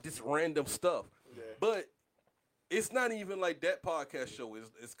talk about this random stuff. Yeah. But it's not even like that podcast show.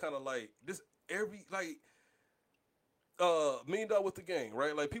 It's kind of like this every, like, $1 Million with the Gang,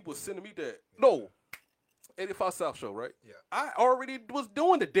 right? Like, people sending me that. No, 85 South show, right? Yeah. I already was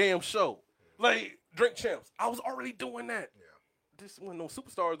doing the damn show. Like, Drink Champs. I was already doing that. Yeah. This when no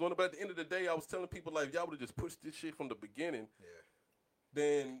superstars doing it, but at the end of the day, I was telling people, like, y'all would have just pushed this shit from the beginning. Yeah.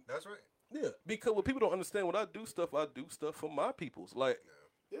 Then That's right. yeah, because when people don't understand when I do stuff for my peoples. Like,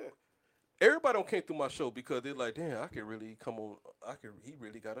 Yeah. everybody don't came through my show because they're like, damn, I can really come on. He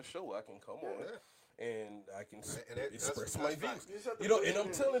really got a show. I can come on and I can express my views. You know, and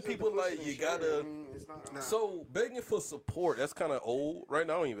I'm telling people, like, you gotta. So begging for support, that's kind of old right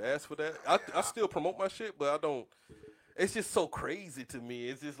now. I don't even ask for that. I still promote my shit, but I don't. It's just so crazy to me.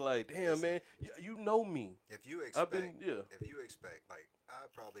 It's just like, damn, man, you know me. If you expect, If you expect, like, I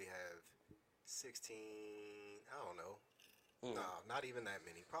probably have 16. I don't know. No, not even that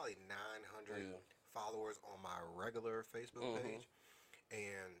many. Probably 900 followers on my regular Facebook page.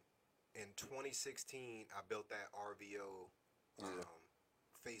 And in 2016, I built that RVO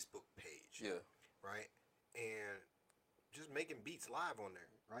Facebook page. Yeah. Right? And just making beats live on there.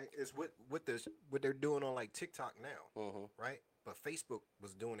 Right? It's what they're doing on, like, TikTok now. Right? But Facebook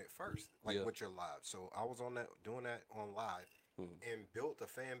was doing it first, like with your live. So I was on that, doing that on live, and built a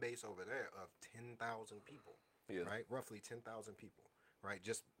fan base over there of 10,000 people. Yeah. Right? Roughly 10,000 people. Right?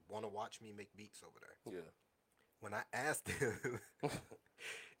 Just want to watch me make beats over there. Yeah. When I asked them,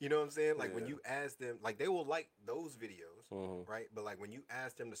 you know what I'm saying? Like, when you ask them, like, they will like those videos, right? But, like, when you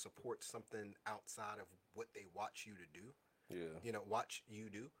ask them to support something outside of what they watch you to do, you know, watch you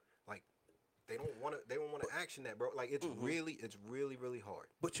do, like, they don't want to action that, bro. Like, it's really hard.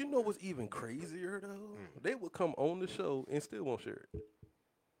 But you know what's even crazier, though? They will come on the show and still won't share it.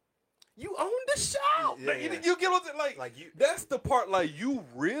 You own the show. Yeah, like, you get what I'm saying? Like, that's the part, like, you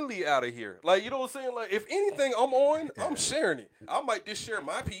really out of here. Like, you know what I'm saying? Like, if anything I'm on, I'm sharing it. I might just share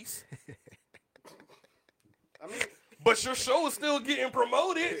my piece. I mean, but your show is still getting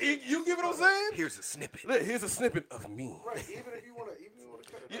promoted. You get what I'm saying? Here's a snippet. Here's a snippet of me. Right. Even if you want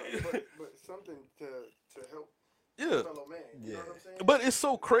to cut it out, but something to help fellow man. You know what I'm saying? But it's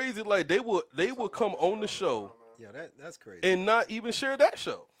so crazy. Like, they will come on the show. Yeah, that's crazy. And not even share that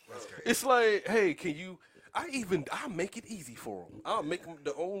show. That's crazy. It's like, hey, can you? I'll make it easy for them. I'll make them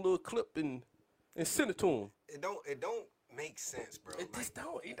their own little clip and send it to them. It don't make sense, bro. It just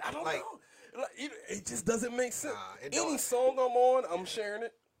don't. I don't know. Like, it just doesn't make sense. Any song I'm on, I'm sharing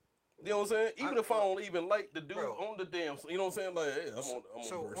it. You know what I'm saying? Even if I don't even like the dude on the damn, you know what I'm saying? Like, hey, I'm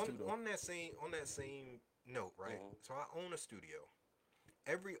on verse too, though. on that same note, right? So I own a studio.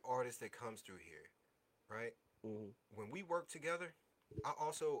 Every artist that comes through here, right? When we work together, I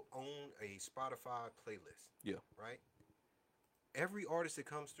also own a Spotify playlist. Yeah. Right? Every artist that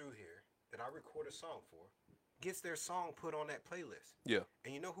comes through here that I record a song for gets their song put on that playlist. Yeah.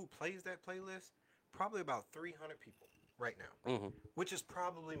 And you know who plays that playlist? Probably about 300 people right now. Which is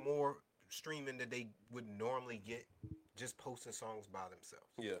probably more streaming than they would normally get just posting songs by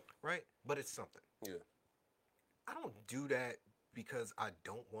themselves. Yeah. Right? But it's something. Yeah. I don't do that because I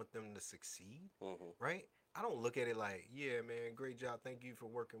don't want them to succeed. Right? I don't look at it like, yeah, man, great job. Thank you for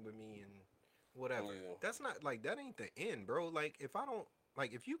working with me and whatever. Yeah. That's not, like, that ain't the end, bro. Like,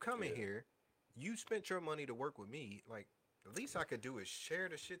 if you come in here, you spent your money to work with me, like, the least I could do is share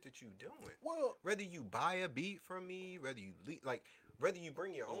the shit that you doing. Well, whether you buy a beat from me, whether you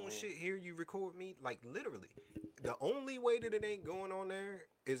bring your own shit here, you record me, like, literally. The only way that it ain't going on there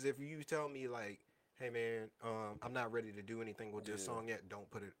is if you tell me, like, hey, man, I'm not ready to do anything with this song yet.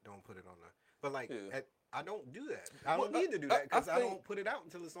 Don't put it on there. But, like, I don't do that. I don't need to do that because I don't put it out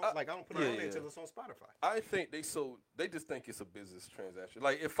until it's on. I don't put it on there until it's on Spotify. I think they just think it's a business transaction.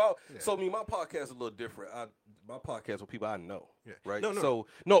 Like, so my podcast is a little different. My podcast with people I know, right? No. So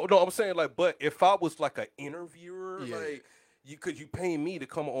no, I'm saying, like, but if I was like an interviewer, like, could you pay me to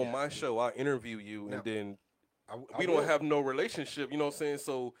come on my show? I'll interview you, and then we don't have no relationship. You know what I'm saying?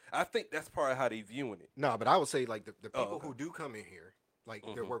 So I think that's probably how they viewing it. No, but I would say, like, the people who do come in here. Like,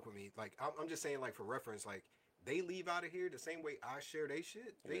 they work with me. Like, I'm just saying, like, for reference, like, they leave out of here the same way I share they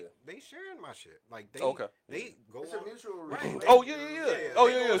shit. They sharing my shit. Like they go it's on. a mutual Right. Oh yeah. Oh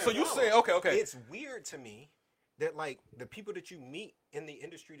yeah. So you saying okay. It's weird to me that like the people that you meet in the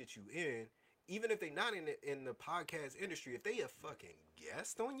industry that you in, even if they not in the podcast industry, if they a fucking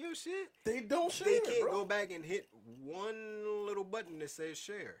guest on your shit, they don't share. They can't go back and hit one little button that says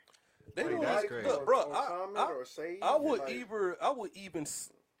share. They like, don't. That's crazy. Look, bro, I would like, even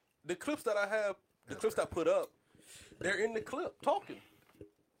the clips that I have, the clips that I put up, they're in the clip talking.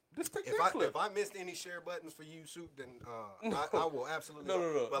 If I missed any share buttons for you, Soup, then I will absolutely.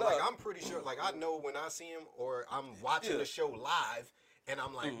 No. But like I'm pretty sure, like I know when I see him or I'm watching the show live, and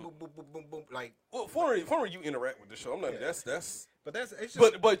I'm like boom, boom, boom, boom, boom, like. Well, former you interact with the show. I'm not. That's. But that's. It's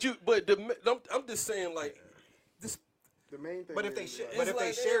just, I'm just saying like this. The main thing. But if they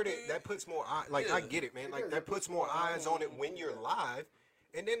shared it, that puts more eyes. Like I get it, man. Like that puts more eyes on it when you're live.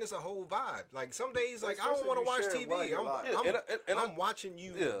 And then it's a whole vibe. Like some days, like I don't want to watch TV. I'm watching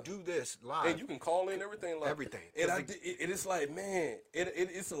you do this live, and you can call in everything. Like, everything. And it's like, man,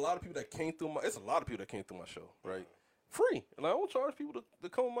 it's a lot of people that came through my. It's a lot of people that came through my show, right? Free, and I don't charge people to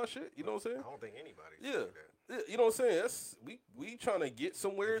come on my shit. You know what I'm saying? I don't think anybody. Yeah, you know what I'm saying. That's we trying to get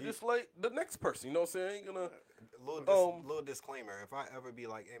somewhere just like the next person. You know what I'm saying? Ain't gonna. Little disclaimer: if I ever be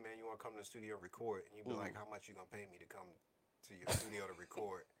like, "Hey man, you want to come to the studio and record?" and you be like, "How much you gonna pay me to come to your studio to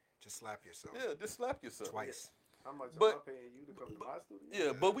record?" Just slap yourself. Yeah, just slap yourself twice. How much am I paying you to come to my studio?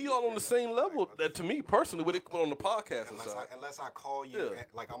 Yeah, but we all on the same level. That to me personally, with it on the podcast unless I call you,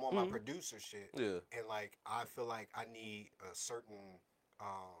 like I'm on my producer shit, and like I feel like I need a certain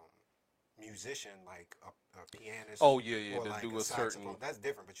musician, like a pianist. Oh yeah, or to like do a saxophone. certain. That's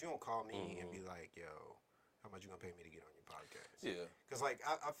different. But you don't call me and be like, "Yo, how much you gonna pay me to get on your podcast?" Yeah, because like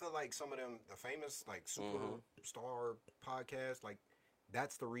I feel like some of them, the famous like superstar podcasts, like.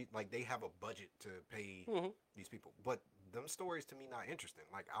 That's like they have a budget to pay these people, but them stories to me not interesting.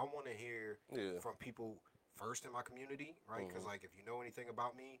 Like I want to hear from people first in my community, right? Because like if you know anything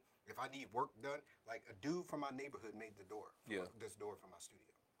about me, if I need work done, like a dude from my neighborhood made the door, this door for my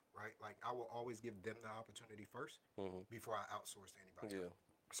studio, right? Like I will always give them the opportunity first before I outsource to anybody. Yeah.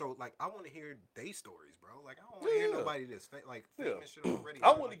 So like I want to hear they stories, bro. Like I don't want to hear nobody that's famous shit already.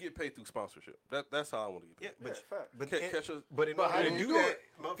 I want to get paid through sponsorship. That's how I want to get paid. But in order to do that,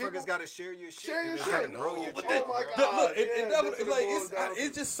 motherfuckers got to share your shit. Share your shit. Grow your shit. Oh my God.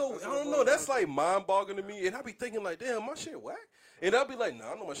 It's just so I don't know. That's like mind boggling to me, and I be thinking like, damn, my shit whack. And I'll be like,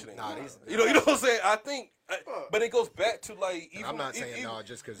 I know my shit ain't good. You know what I'm saying? I think, but it goes back to like. Even, I'm not saying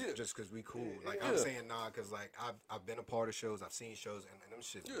just because we cool. Like I'm saying because like I've been a part of shows, I've seen shows, and them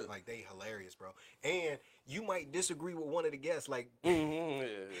shit like they hilarious, bro. And you might disagree with one of the guests, like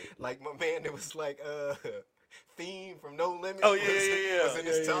like my man that was like Theme from No Limit. Oh yeah. Was in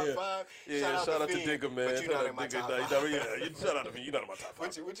his top 5. Yeah, shout out to Digga, man. But you're not in my top 5. Shout out to me. You're not in my top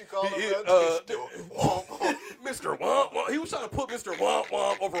 5. What you call him? Mr. Womp Womp. He was trying to put Mr. Womp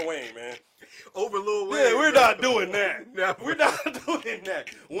Womp over Wayne, man. Over Lil Wayne. Yeah, we're not doing that. We're not doing that.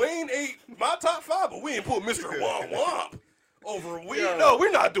 Wayne ain't my top 5, but we ain't put Mr. Womp Womp over Wayne. No,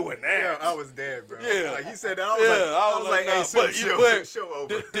 we're not doing that. Yeah, I was dead, bro. Yeah. Like, he said that. I was like, hey, show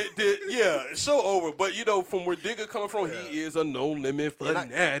over. Show over. But, you know, from where Digga coming from, he is a No Limit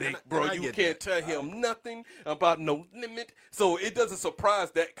fanatic, bro. You can't tell him nothing about No Limit. So it doesn't surprise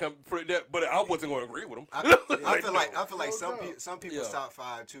that, but I wasn't going to agree with him. I feel like some people's top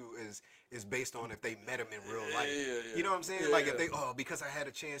 5, too, is based on if they met him in real life. You know what I'm saying? Like, if they, because I had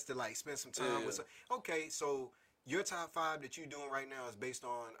a chance to, like, spend some time with some. Okay, so your top 5 that you're doing right now is based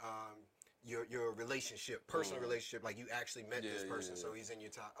on your relationship, personal relationship, like you actually met this person, so he's in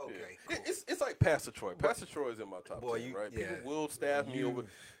your top. Okay, cool. It's like Pastor Troy. Pastor Troy is in my top 10, right? People will staff me over.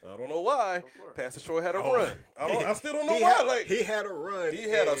 I don't know why. Pastor Troy had a run. I still don't know why. Like he had a run. He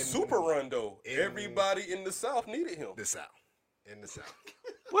had a super run though. Everybody in the South needed him. In the South.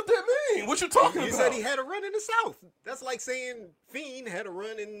 What that mean? What you talking about? You said he had a run in the South. That's like saying Fiend had a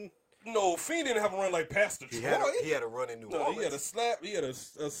run in. No, Fiend didn't have a run like Pastor Troy. He had a run in New Orleans. He had a slap. He had a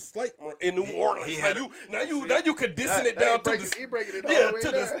slight run in New Orleans. Now you conditioning it down to the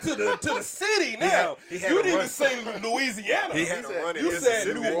city now. You didn't say Louisiana. He had a run in Mississippi. You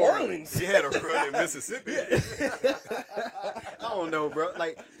said New Orleans. He had a run in Mississippi. I don't know, bro.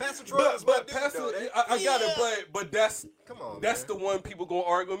 Like Pastor Troy, but Pastor, I got it. But that's that's the one people gonna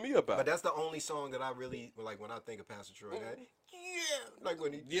argue with me about. But that's the only song that I really like when I think of Pastor Troy. Like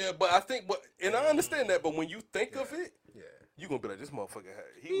when but I think, and I understand that, but when you think of it, you gonna be like, this motherfucker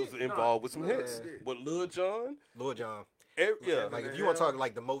he was involved with some hits with Lil Jon, Like if you want to talk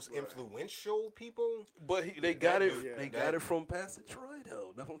like the most influential people, but they got it. They got it from Pastor Troy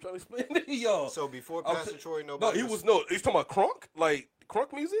though. That's what I'm trying to explain to y'all. So before Pastor Troy, no, he's talking about crunk, like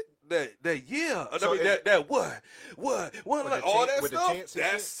crunk music. That So I mean that what like all that stuff.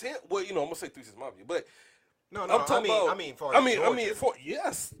 That's it. Well, I'm gonna say 3 6 Mafia, but. No, I'm talking about.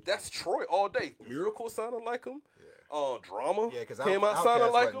 Yes, that's Troy all day. Miracle sounded like him. Yeah. Drama. Yeah, because came out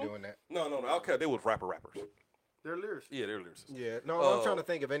sounding like him. Doing that. No. Outkast, they was rappers. They're lyricists. Yeah, they're lyricists. Yeah, no, I'm trying to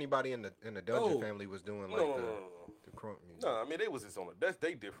think if anybody in the Dungeon family was doing like the crunk music. No, I mean they was just on it.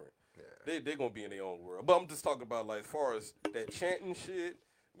 They different. Yeah. They gonna be in their own world. But I'm just talking about like as far as that chanting shit,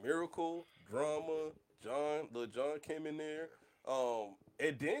 Miracle, Drama, Lil Jon came in there.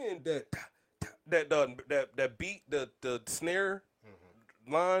 And then that beat, the snare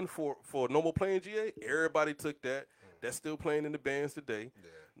line for No More Playing GA, everybody took that. That's still playing in the bands today.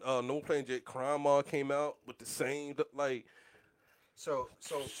 Yeah. No More Playing GA, Crime Mob came out with the same like. So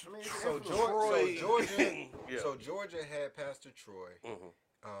Georgia had Pastor Troy. Mm-hmm.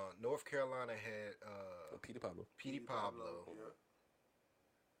 North Carolina had Petey Pablo.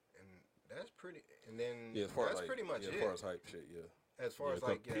 And that's pretty. And then that's pretty much it. As far as hype shit, As far as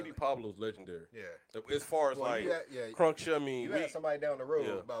like Petey Pablo's legendary. Yeah. As far as crunk shit, I mean, you had somebody down the road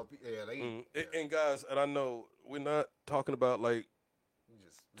about and guys, and I know we're not talking about like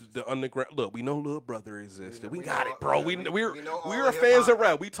the underground. Look, we know Little Brother existed. We got it, bro. We're fans of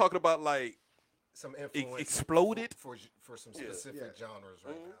rap. We talking about like some influence exploded for some specific genres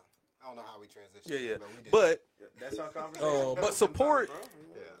right now. I don't know how we transitioned. Yeah. But that's our conversation. But support.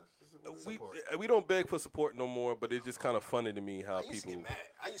 We don't beg for support no more, but it's just kind of funny to me how people.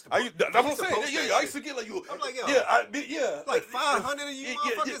 That's what I'm saying. I used to get like you. I'm like, yo, like 500 of you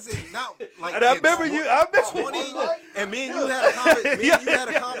motherfuckers, and now like. And I remember you. I bet you. 20, and me and you had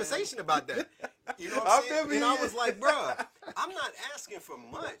a conversation about that. You know what I'm saying? And I was like, bruh, I'm not asking for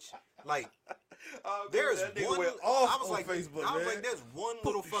much. Like, there's one. I was like, there's one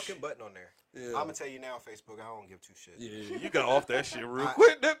little fucking button on there. Yeah. I'm gonna tell you now, Facebook, I don't give two shits. Yeah, you got off that shit real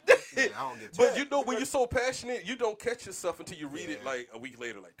quick. I don't give two. But when you're so passionate, you don't catch yourself until you read it like a week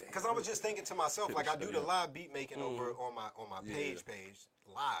later. Like, damn. Because I was just thinking to myself, like I do the live beat making over on my page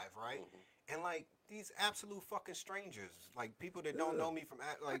live, right? Mm-hmm. And like these absolute fucking strangers, like people that don't know me from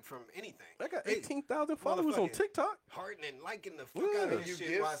anything. I got 18,000 followers on TikTok. Hearting and liking the fuck out of this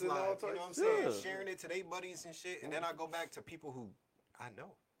shit. You know what I'm saying? Sharing it to their buddies and shit, and then I go back to people who I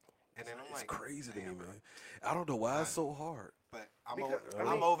know. And then I'm like, it's crazy to me, man. I don't know why it's so hard. But I'm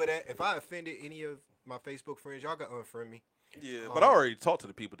over that. If I offended any of my Facebook friends, y'all got to unfriend me. Yeah, but I already talked to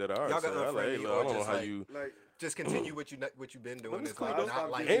the people that are. Y'all got to unfriend me. I don't know how you just continue what you've been doing. It's like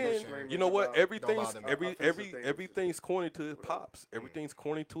not like and you know what? Everything's corny to it pops. Everything's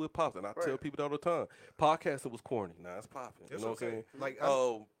corny to it pops, and I tell people that all the time. Podcasting was corny. Now it's popping. You know what I'm saying?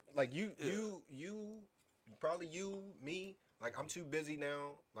 Like you, probably you, me. Like, I'm too busy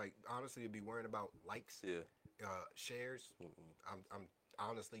now, like, honestly, to be worrying about likes, shares. I'm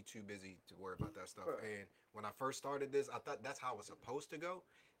honestly too busy to worry about that stuff. Right. And when I first started this, I thought that's how it's supposed to go.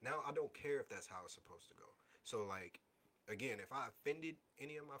 Now I don't care if that's how it's supposed to go. So, like, again, if I offended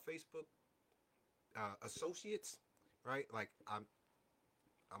any of my Facebook associates, right, like, I'm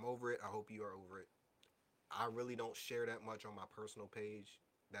over it. I hope you are over it. I really don't share that much on my personal page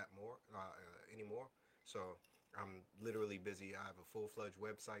anymore. So I'm literally busy. I have a full-fledged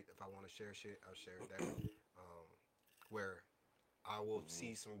website. If I want to share shit, I'll share that. Where I will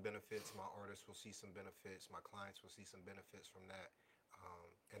see some benefits. My artists will see some benefits. My clients will see some benefits from that.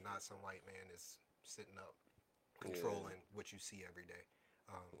 And not some white man is sitting up controlling what you see every day.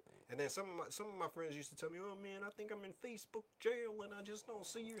 And then some of my friends used to tell me, "Oh man, I think I'm in Facebook jail and I just don't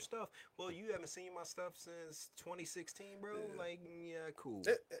see your stuff." Well, you haven't seen my stuff since 2016, bro. Yeah. Like, yeah, cool.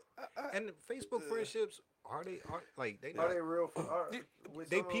 And Facebook friendships are they real?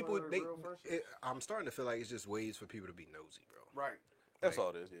 I'm starting to feel like it's just ways for people to be nosy, bro. Right. That's all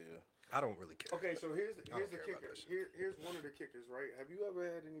it is. Yeah. I don't really care. Okay, so here's the kicker. Here's one of the kickers, right? Have you ever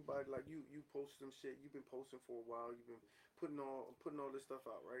had anybody like you post some shit? You've been posting for a while. You've been putting all this stuff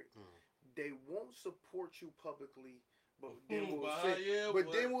out, right? They won't support you publicly, but then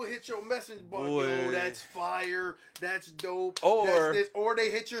we'll hit your message button. Yo, that's fire. That's dope. Or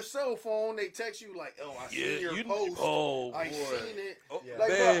they hit your cell phone. They text you like, "Oh, I seen your post. I seen it." Like,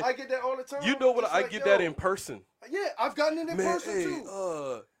 bro, I get that all the time. You know what? I get that in person. Yeah, I've gotten it in person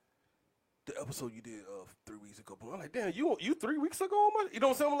too. The episode you did 3 weeks ago, bro. I'm like, damn, you 3 weeks ago on my, you know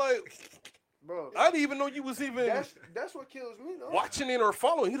what I'm saying? I'm like, bro, I didn't even know you was even that's what kills me though. Watching it or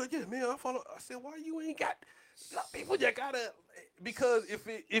following. He's like, yeah, man, I follow. I said, why you ain't got people that gotta, because if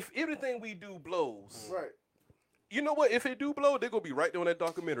everything we do blows, right, You know what? If it do blow, they're gonna be right there on that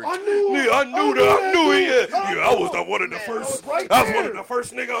documentary. I knew it. I knew it. Yeah, I was one of the first. Right I was one of the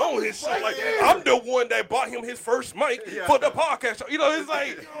first nigga on his show. Like I'm the one that bought him his first mic for the podcast show. You know, it's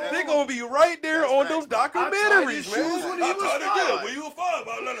like they're gonna be right there on those documentaries, man. I tried it good when you were 5.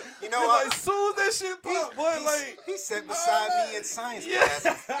 You know what? Like, as soon as that shit popped, boy, like he sat beside me in science class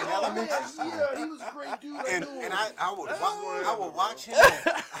in elementary school. Yeah, he was a great dude. And I would watch him.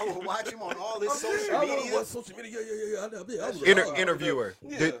 I would watch him on all his social media. Social media, yeah. Interviewer.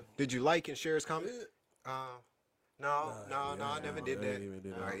 Yeah. Did you like and share his comment? No, I never did that.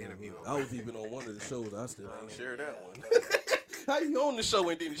 All right, interview. I was even on one of the shows. I still ain't share that one. How you on the show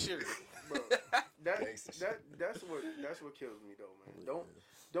and didn't share it? Bro, that's what kills me though, man.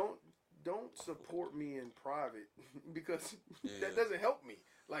 Don't support me in private because that doesn't help me.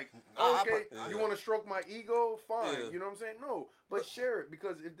 Like, okay, you want to stroke my ego? Fine. You know what I'm saying? No, but share it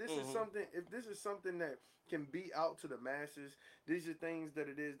because if this is something that can be out to the masses, these are things that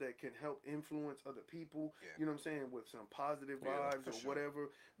it is that can help influence other people. You know what I'm saying, with some positive vibes or whatever.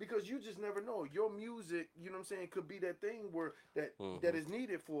 Because you just never know. Your music, you know what I'm saying, could be that thing where that is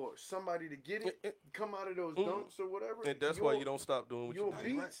needed for somebody to get it, come out of those dumps or whatever. And that's why you don't stop doing what your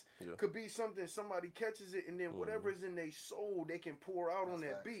you do. beats could be something somebody catches it, and then whatever is in their soul, they can pour out on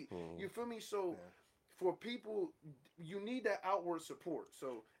that beat. You feel me? So for people, you need that outward support.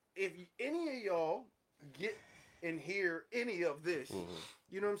 So if any of y'all get and hear any of this,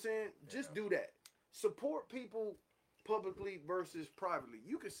 you know what I'm saying? Just do that. Support people publicly versus privately.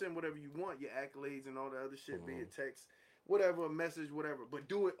 You can send whatever you want, your accolades and all the other shit, be it text, whatever, a message, whatever. But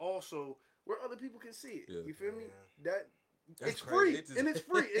do it also where other people can see it. You feel me? That's free. And it's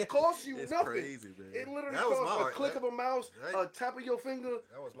free. It costs you nothing. Crazy, man. It literally costs a click of a mouse, a tap of your finger.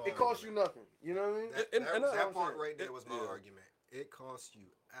 It costs you nothing. You know what I mean? That part right there was my argument. It costs you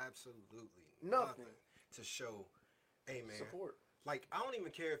absolutely nothing to show, hey man, support. Like, I don't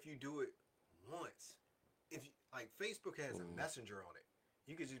even care if you do it once. If like Facebook has a messenger on it,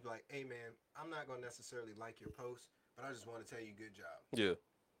 you could just be like, hey man, I'm not gonna necessarily like your post, but I just want to tell you good job. Yeah.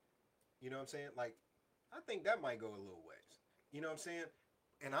 You know what I'm saying? Like, I think that might go a little ways. You know what I'm saying?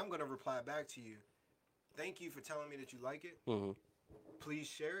 And I'm gonna reply back to you. Thank you for telling me that you like it. Please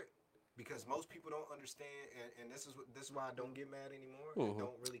share it. Because most people don't understand, and this is why I don't get mad anymore. And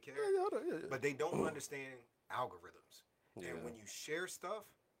don't really care. But they don't understand algorithms. And when you share stuff,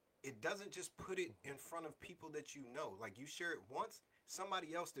 it doesn't just put it in front of people that you know. Like, you share it once,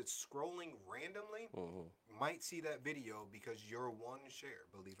 somebody else that's scrolling randomly might see that video because you're one share,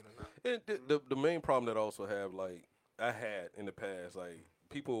 believe it or not. And the main problem that I also have, like, I had in the past, like,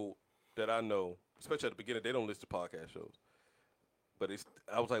 people that I know, especially at the beginning, they don't listen to podcast shows. But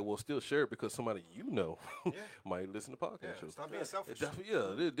I was like, well, still share it because somebody you know might listen to podcast shows. Stop being selfish. I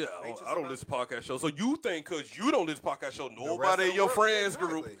don't listen to podcast shows. So you think because you don't listen to podcast shows, nobody in your friends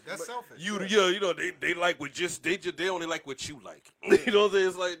group. That's selfish. You know, they like what they only like what you like. You know what I'm saying?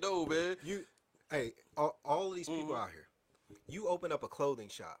 It's like, no, man. Hey, all of these people out here, you open up a clothing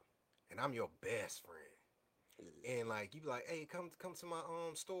shop, and I'm your best friend. And like, you be like, hey, come to my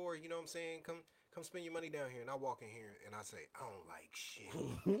store. You know what I'm saying? Come spend your money down here. And I walk in here and I say, I don't like shit.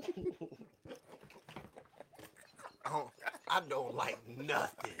 I don't like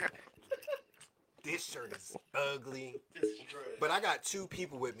nothing. This shirt is ugly. But I got 2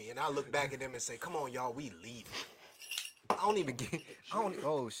 people with me, and I look back at them and say, come on, y'all, we leaving. I don't even get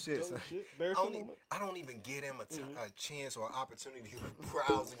them a chance or an opportunity to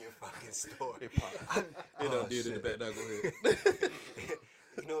browse in your fucking store. Did in the back. Now go ahead.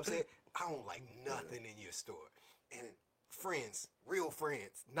 You know what I'm saying? I don't like nothing in your store. And friends, real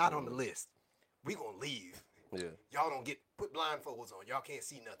friends, not on the list. We gonna leave. Yeah. Y'all don't put blindfolds on. Y'all can't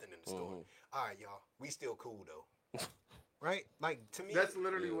see nothing in the store. All right, y'all. We still cool though. Right? Like, to me, that's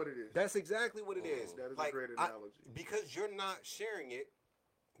literally what it is. That's exactly what it is. That is a great analogy. Because you're not sharing it,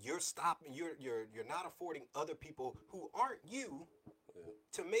 you're stopping. You're not affording other people who aren't you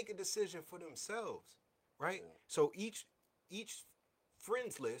to make a decision for themselves. Right? So each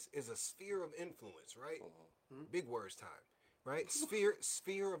friends list is a sphere of influence, right? Big words time, right?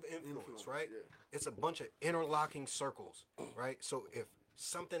 Sphere of influence, right? It's a bunch of interlocking circles, right? So if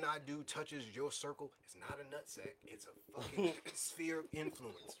something I do touches your circle, it's not a nutsack, it's a fucking sphere of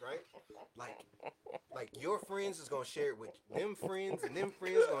influence, right? Like your friends is gonna share it with them friends, and them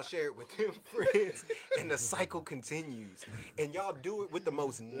friends gonna share it with them friends, and the cycle continues. And y'all do it with the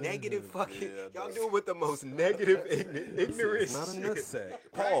most negative y'all do it with the most negative ignorant It's not a shit. nutsack.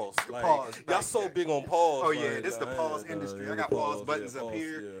 Pause. Like, Pause. y'all so big on pause. Oh yeah, like, this is the pause industry. I got pause buttons up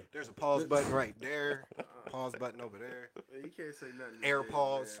here. There's a pause button right there. pause button over there. You can't say nothing. Air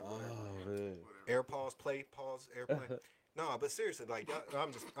pause. Oh man. Air pause, play, pause, airplane. No, but seriously, like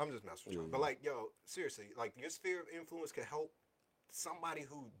I'm just messing with you. But like, yo, seriously, like your sphere of influence could help somebody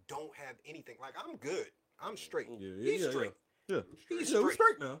who don't have anything. Like I'm good. I'm straight. He's straight. Yeah. He's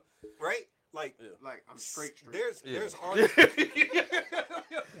straight now. Right? Like, like I'm straight. There's artists.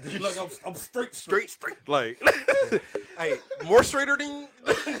 Like I'm straight. Like, hey, more straighter than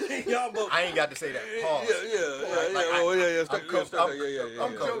y'all. But I ain't got to say that. Pause.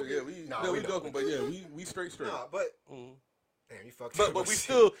 We joking, but yeah, we straight. Nah, but damn, you fucked. But we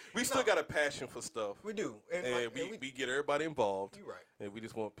still got a passion for stuff. We do, and we get everybody involved. You right. And we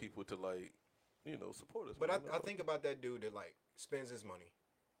just want people to like, support us. But I think about that dude that like spends his money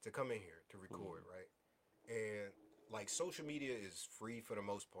to come in here to record, right? And like social media is free for the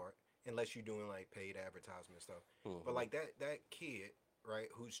most part, unless you're doing like paid advertisement stuff. But like that kid, right,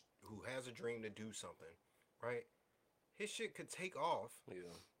 who has a dream to do something, right? His shit could take off,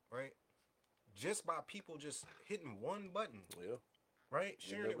 right? Just by people just hitting one button, right?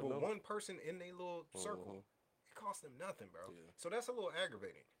 Sharing it with one person in their little circle. It costs them nothing, bro. Yeah. So that's a little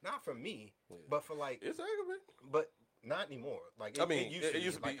aggravating. Not for me, but for like it's aggravating, but not anymore. Like it used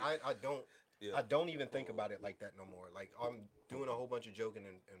to be. Like, I don't even think about it like that no more. Like I'm doing a whole bunch of joking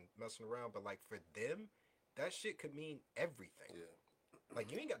and messing around, but like for them, that shit could mean everything. Yeah.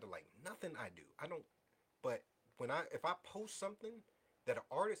 Like you ain't got to like nothing I do. I don't. But if I post something that an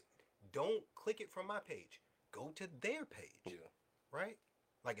artist, don't click it from my page. Go to their page. Yeah. Right.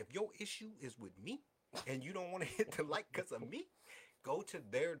 Like if your issue is with me and you don't want to hit the like because of me, go to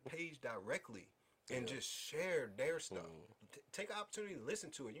their page directly. And just share their stuff. Take an opportunity to listen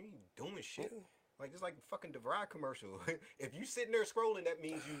to it. You ain't doing shit. Like it's like a fucking DeVry commercial. If you sitting there scrolling, that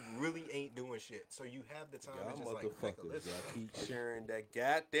means you really ain't doing shit. So you have the time to just like listen. Y'all keep sharing that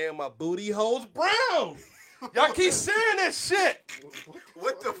goddamn my booty holes brown. Y'all keep sharing that shit.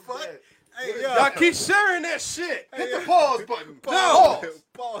 What the fuck? Hey, y'all keep sharing that shit. Hit the pause button.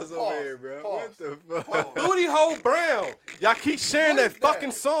 Pause over here, bro. What the fuck? Booty hole brown. Y'all keep sharing that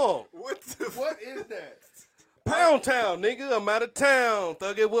fucking song. What is that? Pound Town, nigga. I'm out of town.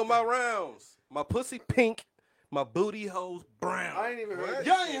 Thug it with my rounds. My pussy pink. My booty holes brown. I ain't even heard that.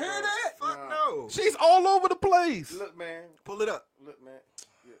 Y'all ain't heard that? Fuck no. She's all over the place. Look, man. Pull it up. Look, man.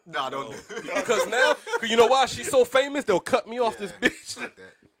 Nah, don't. Because now, you know why she's so famous? They'll cut me off this bitch. Like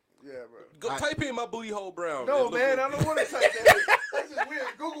that. Yeah, bro. Go type in my booty hole brown. No, man, I don't want to type that. That's just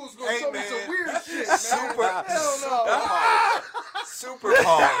weird. Google's going to show me some weird shit, man. Hell no. Super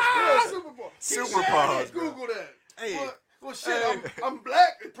pause. Yeah, super pause. Super pause. Google that. Hey. Well, shit, I'm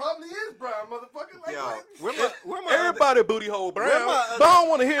black. It probably is brown, motherfucker. Like, where my everybody booty hole brown. But I don't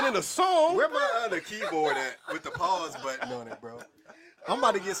want to hear it in a song. Where my other keyboard at with the pause button on it, bro? I'm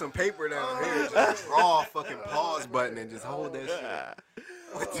about to get some paper down here. Just draw a fucking pause button and just hold that shit.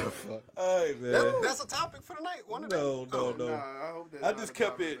 What the fuck? Hey, man. That's a topic for the night. No. Nah, I hope I just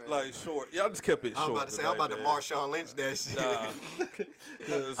kept it like short. Y'all just kept it short. I'm about to say, I'm about to Marshawn Lynch that shit. Nah.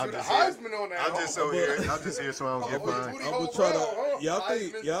 I'm just Heisman on that. I'm just so here. I'm just here so I don't get fined. I'm gonna try to.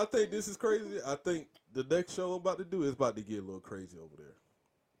 Y'all think this is crazy? I think the next show I'm about to do is about to get a little crazy over there.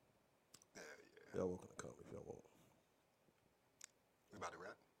 Y'all welcome to come if y'all want. We about to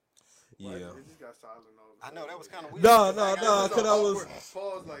rap? Yeah. It just got silent all I know that was kind of weird. No, because I was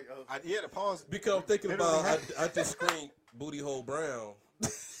pause like the pause. Because I'm thinking about I just screamed booty hole brown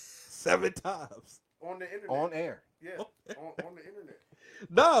 7 times on the internet. On air. Yeah, on the internet.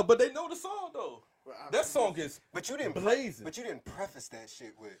 Nah, but they know the song though. That song is blazing. But you didn't preface that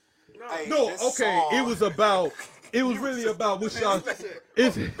shit with. No, okay. Song. It was really about what y'all.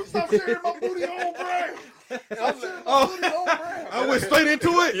 Stop sharing my booty hole brown. I went straight into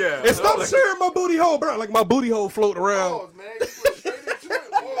it. Yeah. And stop sharing my booty hole brown. Like my booty hole floating around. Pause, man. You went straight into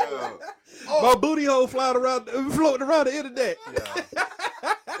it. My booty hole floating around the internet. Yeah.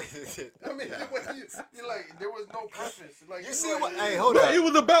 I mean, you like there was no preface. Like you see what? Hey, hold on. It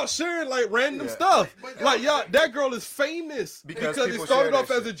was about sharing like random stuff. Like y'all, that girl is famous because it started off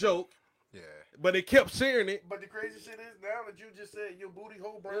as a joke. Yeah. But they kept sharing it. But the crazy shit is now that you just said your booty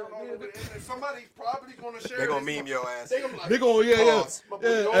hole brown all over the internet, somebody's probably gonna share. They're gonna meme your ass. They're gonna like, my booty hole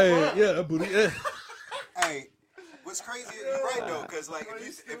brown. Booty. Hey. What's crazy is right though, because like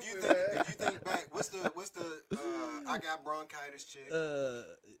if you think back, what's the I got bronchitis chick? The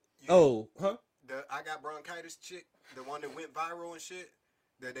I got bronchitis chick, the one that went viral and shit,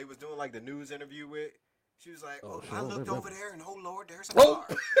 that they was doing like the news interview with. She was like, I looked over there and oh Lord, there's a car.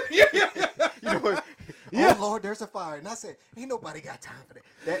 Yeah. You know what? Oh Lord, there's a fire. And I said, ain't nobody got time for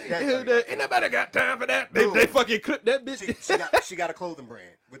that. Ain't nobody got time for that. They fucking clip that bitch. She got a clothing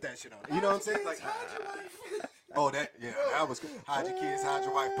brand with that shit on it. You know what I'm saying? Like, oh, that was good. Hide your kids, hide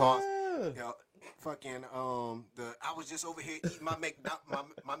your wife. Pause. You know, fucking I was just over here eating my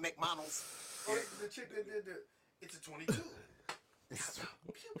McDonald's. Oh, the chick that did it's a 22. Pew,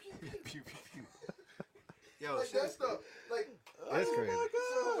 pew, pew. Yo, like that stuff. Like that's crazy.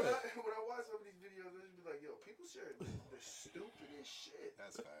 So when I watch some of these videos, I just be like, yo, people share the stupidest shit.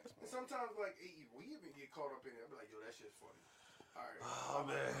 That's facts. And sometimes like we even get caught up in it. I be like, yo, that shit's funny. All right. Oh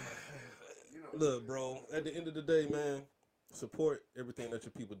man. You know, Look, bro. At the end of the day, man, support everything that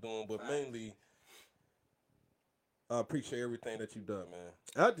your people doing, but mainly, I appreciate everything that you've done, man.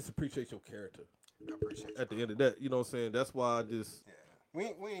 I just appreciate your character. I appreciate at the end of that. You know what I'm saying? That's why I just we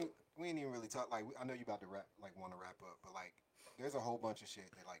ain't even really talk. Like, I know you about to want to wrap up, but like, there's a whole bunch of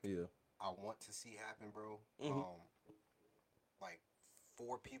shit that like I want to see happen, bro. Like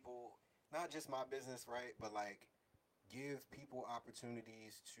for people, not just my business, right? But like, give people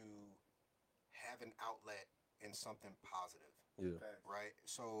opportunities to have an outlet in something positive. Yeah. Right.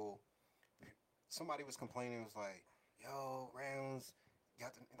 So somebody was complaining, was like, "Yo, Rounds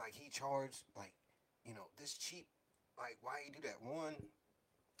got the, like he charged like, you know, this cheap. Like, why you do that? One."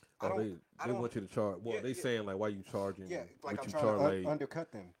 They want you to charge. Well, they saying like, why you charging? Yeah, like I'm you trying charge to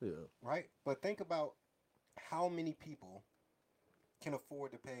undercut them. Yeah. Right? But think about how many people can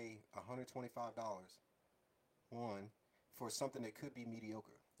afford to pay $125, one, for something that could be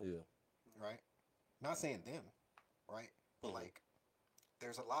mediocre. Yeah. Right? Not saying them, right? But like,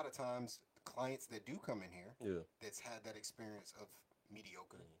 there's a lot of times clients that do come in here that's had that experience of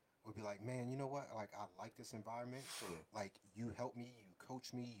mediocre. Would be like, man, you know what? Like, I like this environment. Like, you help me, you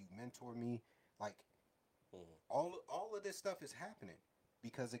coach me, you mentor me. Like, all of this stuff is happening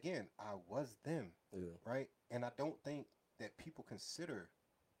because, again, I was them, right? And I don't think that people consider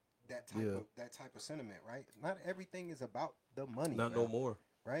that type of sentiment, right? Not everything is about the money. Not no more,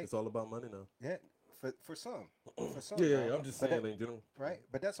 right? It's all about money now. Yeah, for some, Yeah, I'm just saying in general, right?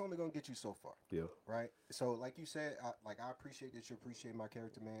 But that's only gonna get you so far. Yeah. Right. So, like you said, I appreciate that you appreciate my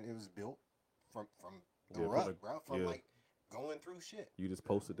character, man. It was built from the rut, bro. From like going through shit. You just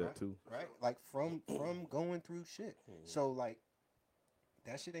posted that too, right? Like from going through shit. So like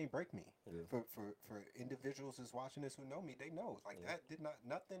that shit ain't break me. For individuals that's watching this who know me, they know like that did not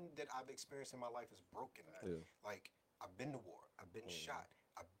nothing that I've experienced in my life is broken. Like I've been to war, I've been shot,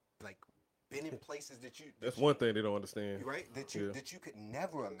 I've like been in places that you. That's one thing they don't understand, right? That you could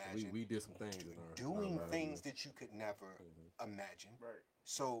never imagine. We did some things. Doing things that you could never imagine. Right.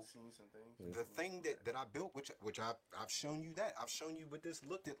 So some things. the thing that I built, which I've shown you that I've shown you what this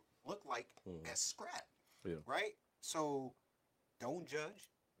looked like as scrap. Yeah. Right. So don't judge.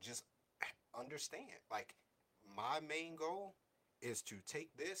 Just understand. Like my main goal is to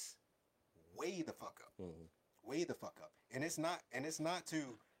take this way the fuck up. Way the fuck up. And it's not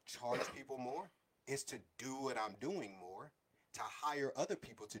to charge people more. It's to do what I'm doing more, to hire other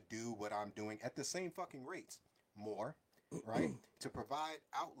people to do what I'm doing at the same fucking rates more, right? To provide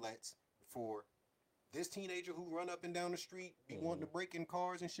outlets for this teenager who run up and down the street, be wanting to break in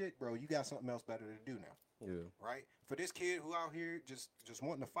cars and shit, bro. You got something else better to do now. Yeah. Right? For this kid who out here just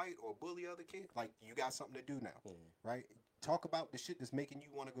wanting to fight or bully other kids, like you got something to do now. Right? Talk about the shit that's making you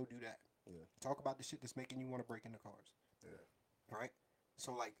want to go do that. Yeah. Talk about the shit that's making you want to break into cars. Yeah. Right?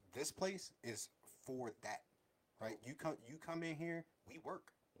 So like this place is for that. Right? You come in here, we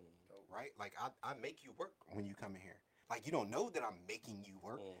work. Right? Like I make you work when you come in here. Like you don't know that I'm making you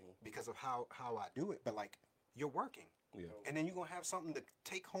work because of how I do it, but like you're working. Yeah. And then you're gonna have something to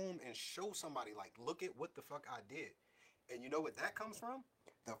take home and show somebody like, look at what the fuck I did. And you know what that comes from?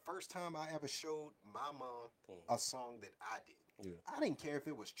 The first time I ever showed my mom a song that I did. Yeah. I didn't care if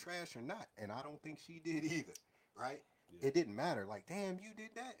it was trash or not, and I don't think she did either. Right? Yeah. It didn't matter. Like, damn, you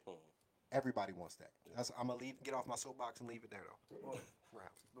did that. Everybody wants that. I'm gonna get off my soapbox and leave it there though. Well,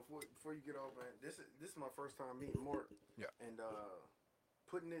 before you get off, man, this is my first time meeting Mort. Yeah. And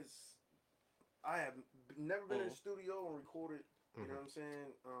putting this, I have never been in the studio and recorded. You know what I'm saying?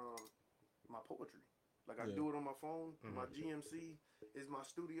 My poetry. Like I do it on my phone. My GMC is my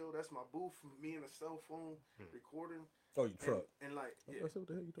studio. That's my booth. Me and a cell phone recording. Oh, you truck. And like, yeah. What the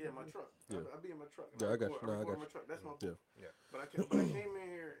hell you doing? Yeah, my truck. Yeah. I be in my truck. Yeah, I got you. No, I got my you. truck. That's my booth. Yeah. But I came in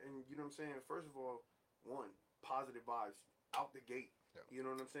here and you know what I'm saying? First of all, one, positive vibes out the gate. Yeah. You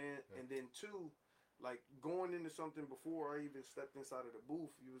know what I'm saying? Yeah. And then two, like going into something before I even stepped inside of the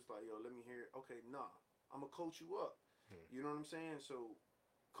booth, you was like, yo, let me hear it. Okay, nah, I'm gonna coach you up. You know what I'm saying? So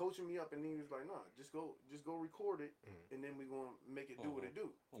coaching me up, and then he was like, nah, just go record it, and then we gonna make it do what it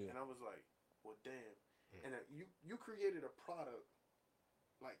do. Yeah. And I was like, well, damn. and you created a product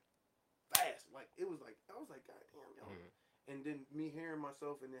like fast, like it was like I was like, God damn, yo. And then me hearing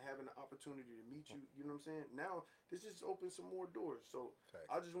myself and then having the opportunity to meet you, you know what I'm saying? Now this just opens some more doors. So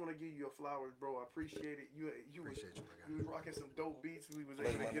I just want to give you your flowers, bro. I appreciate it. You was rocking some dope beats. We was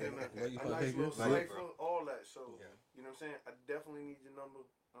able to get in a nice little cipher, all that. So you know what I'm saying? I definitely need your number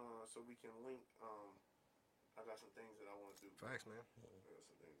so we can link. I got some things that I want to do. Facts, man.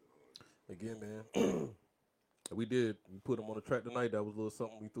 Again, man. We put him on the track tonight. That was a little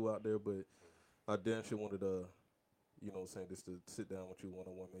something we threw out there, but I damn sure wanted to. You know what I'm saying, just to sit down with you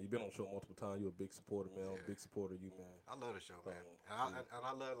one-on-one, man. You've been on the show multiple times. You're a big supporter, man. I'm a big supporter of you, man. I love the show, man. And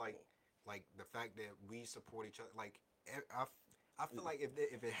I love, like the fact that we support each other. Like, I feel like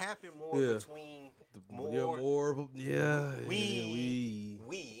if it happened more between we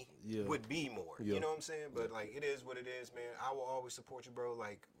would be more. You know what I'm saying? But, like, it is what it is, man. I will always support you, bro,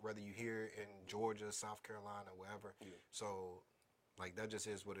 like, whether you're here in Georgia, South Carolina, wherever. So, like, that just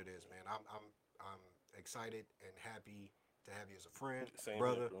is what it is, man. I'm excited and happy to have you as a friend,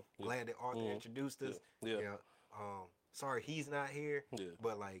 brother. Glad that Arthur introduced us. Sorry he's not here,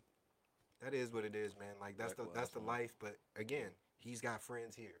 but like that is what it is, man. Like that's the life. But again, he's got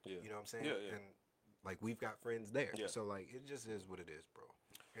friends here. You know what I'm saying? And like we've got friends there. So like it just is what it is, bro.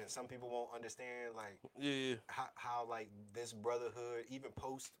 And some people won't understand like how like this brotherhood even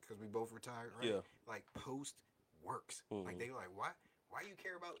post because we both retired, right? Like post works. Like they like why you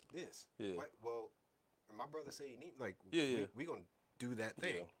care about this? Well. My brother said he need like we gonna do that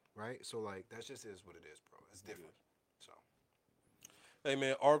thing, right? So like that just is what it is, bro. It's different. So hey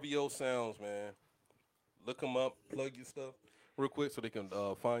man, RVO Sounds, man. Look them up, plug your stuff real quick so they can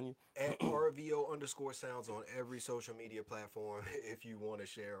find you. At RVO_sounds on every social media platform if you want to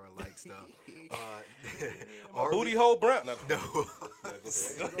share or like stuff. Booty hole brown. No.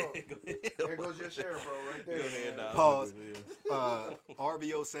 There goes your share, bro, right there. Pause.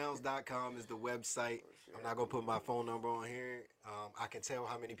 RVOsounds.com is the website. I'm not going to put my phone number on here. I can tell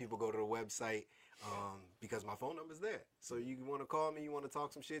how many people go to the website because my phone number's there. So you want to call me, you want to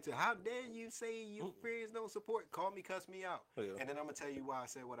talk some shit to, how dare you say your friends don't support? Call me, cuss me out. And then I'm going to tell you why I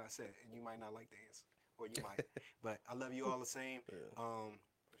said what I said. And you might not like the answer. Or you might. But I love you all the same.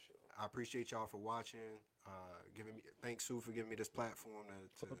 I appreciate y'all for watching. Thanks, Sue, for giving me this platform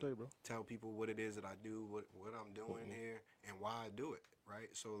to tell people what it is that I do, what I'm doing here, and why I do it, right?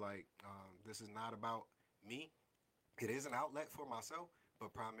 So, like, this is not about me. It is an outlet for myself,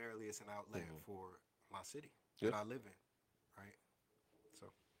 but primarily it's an outlet for my city that I live in, right?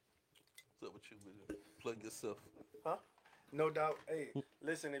 So, what's up with you? Plug yourself. Huh? No doubt. Hey,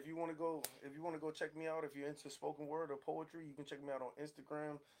 listen, if you want to go check me out, if you're into spoken word or poetry, you can check me out on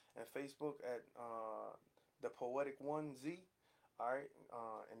Instagram and Facebook at the Poetic 1Z. All right,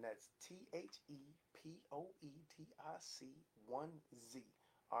 and that's THEPOETIC 1Z.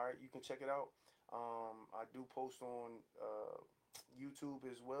 All right, you can check it out. I do post on YouTube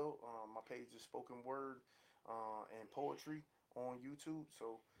as well. My page is spoken word and poetry on YouTube.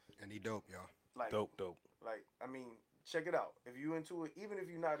 So and he dope, y'all. Like dope. Like I mean, check it out. If you into it, even if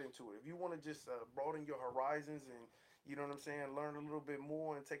you're not into it, if you want to just broaden your horizons and you know what I'm saying, learn a little bit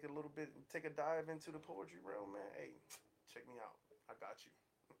more and take a dive into the poetry realm, man. Hey, check me out. I got you.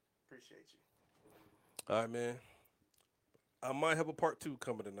 Appreciate you. All right, man. I might have a part 2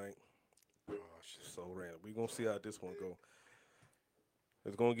 coming tonight. Oh shit! So random. We gonna see how this one go.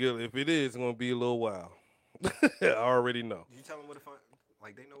 It's gonna if it is, it's gonna be a little while. I already know. You tell them where to find,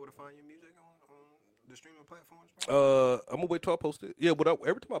 like they know where to find your music on the streaming platforms, bro? I'm gonna wait till I post it. Yeah, but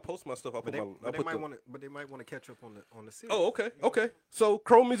every time I post my stuff, But they might want to catch up on the series. Oh, okay. So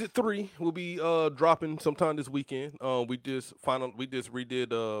Crow Music 3 will be dropping sometime this weekend. We just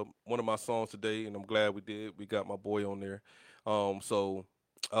redid one of my songs today, and I'm glad we did. We got my boy on there. So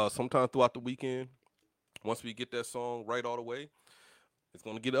sometime throughout the weekend, once we get that song right all the way, it's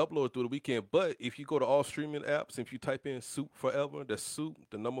going to get uploaded through the weekend. But if you go to all streaming apps, if you type in Soup Forever, that's Soup,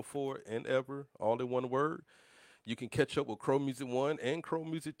 the number 4, and ever, all in one word, you can catch up with Crow Music 1 and Crow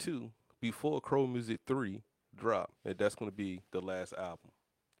Music 2 before Crow Music 3 drop. And that's going to be the last album.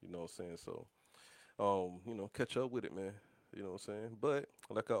 You know what I'm saying? So, catch up with it, man. You know what I'm saying? But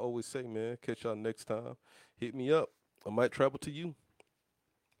like I always say, man, catch y'all next time. Hit me up. I might travel to you.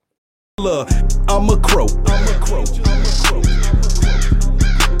 I'm a crow. I'm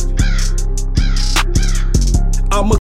a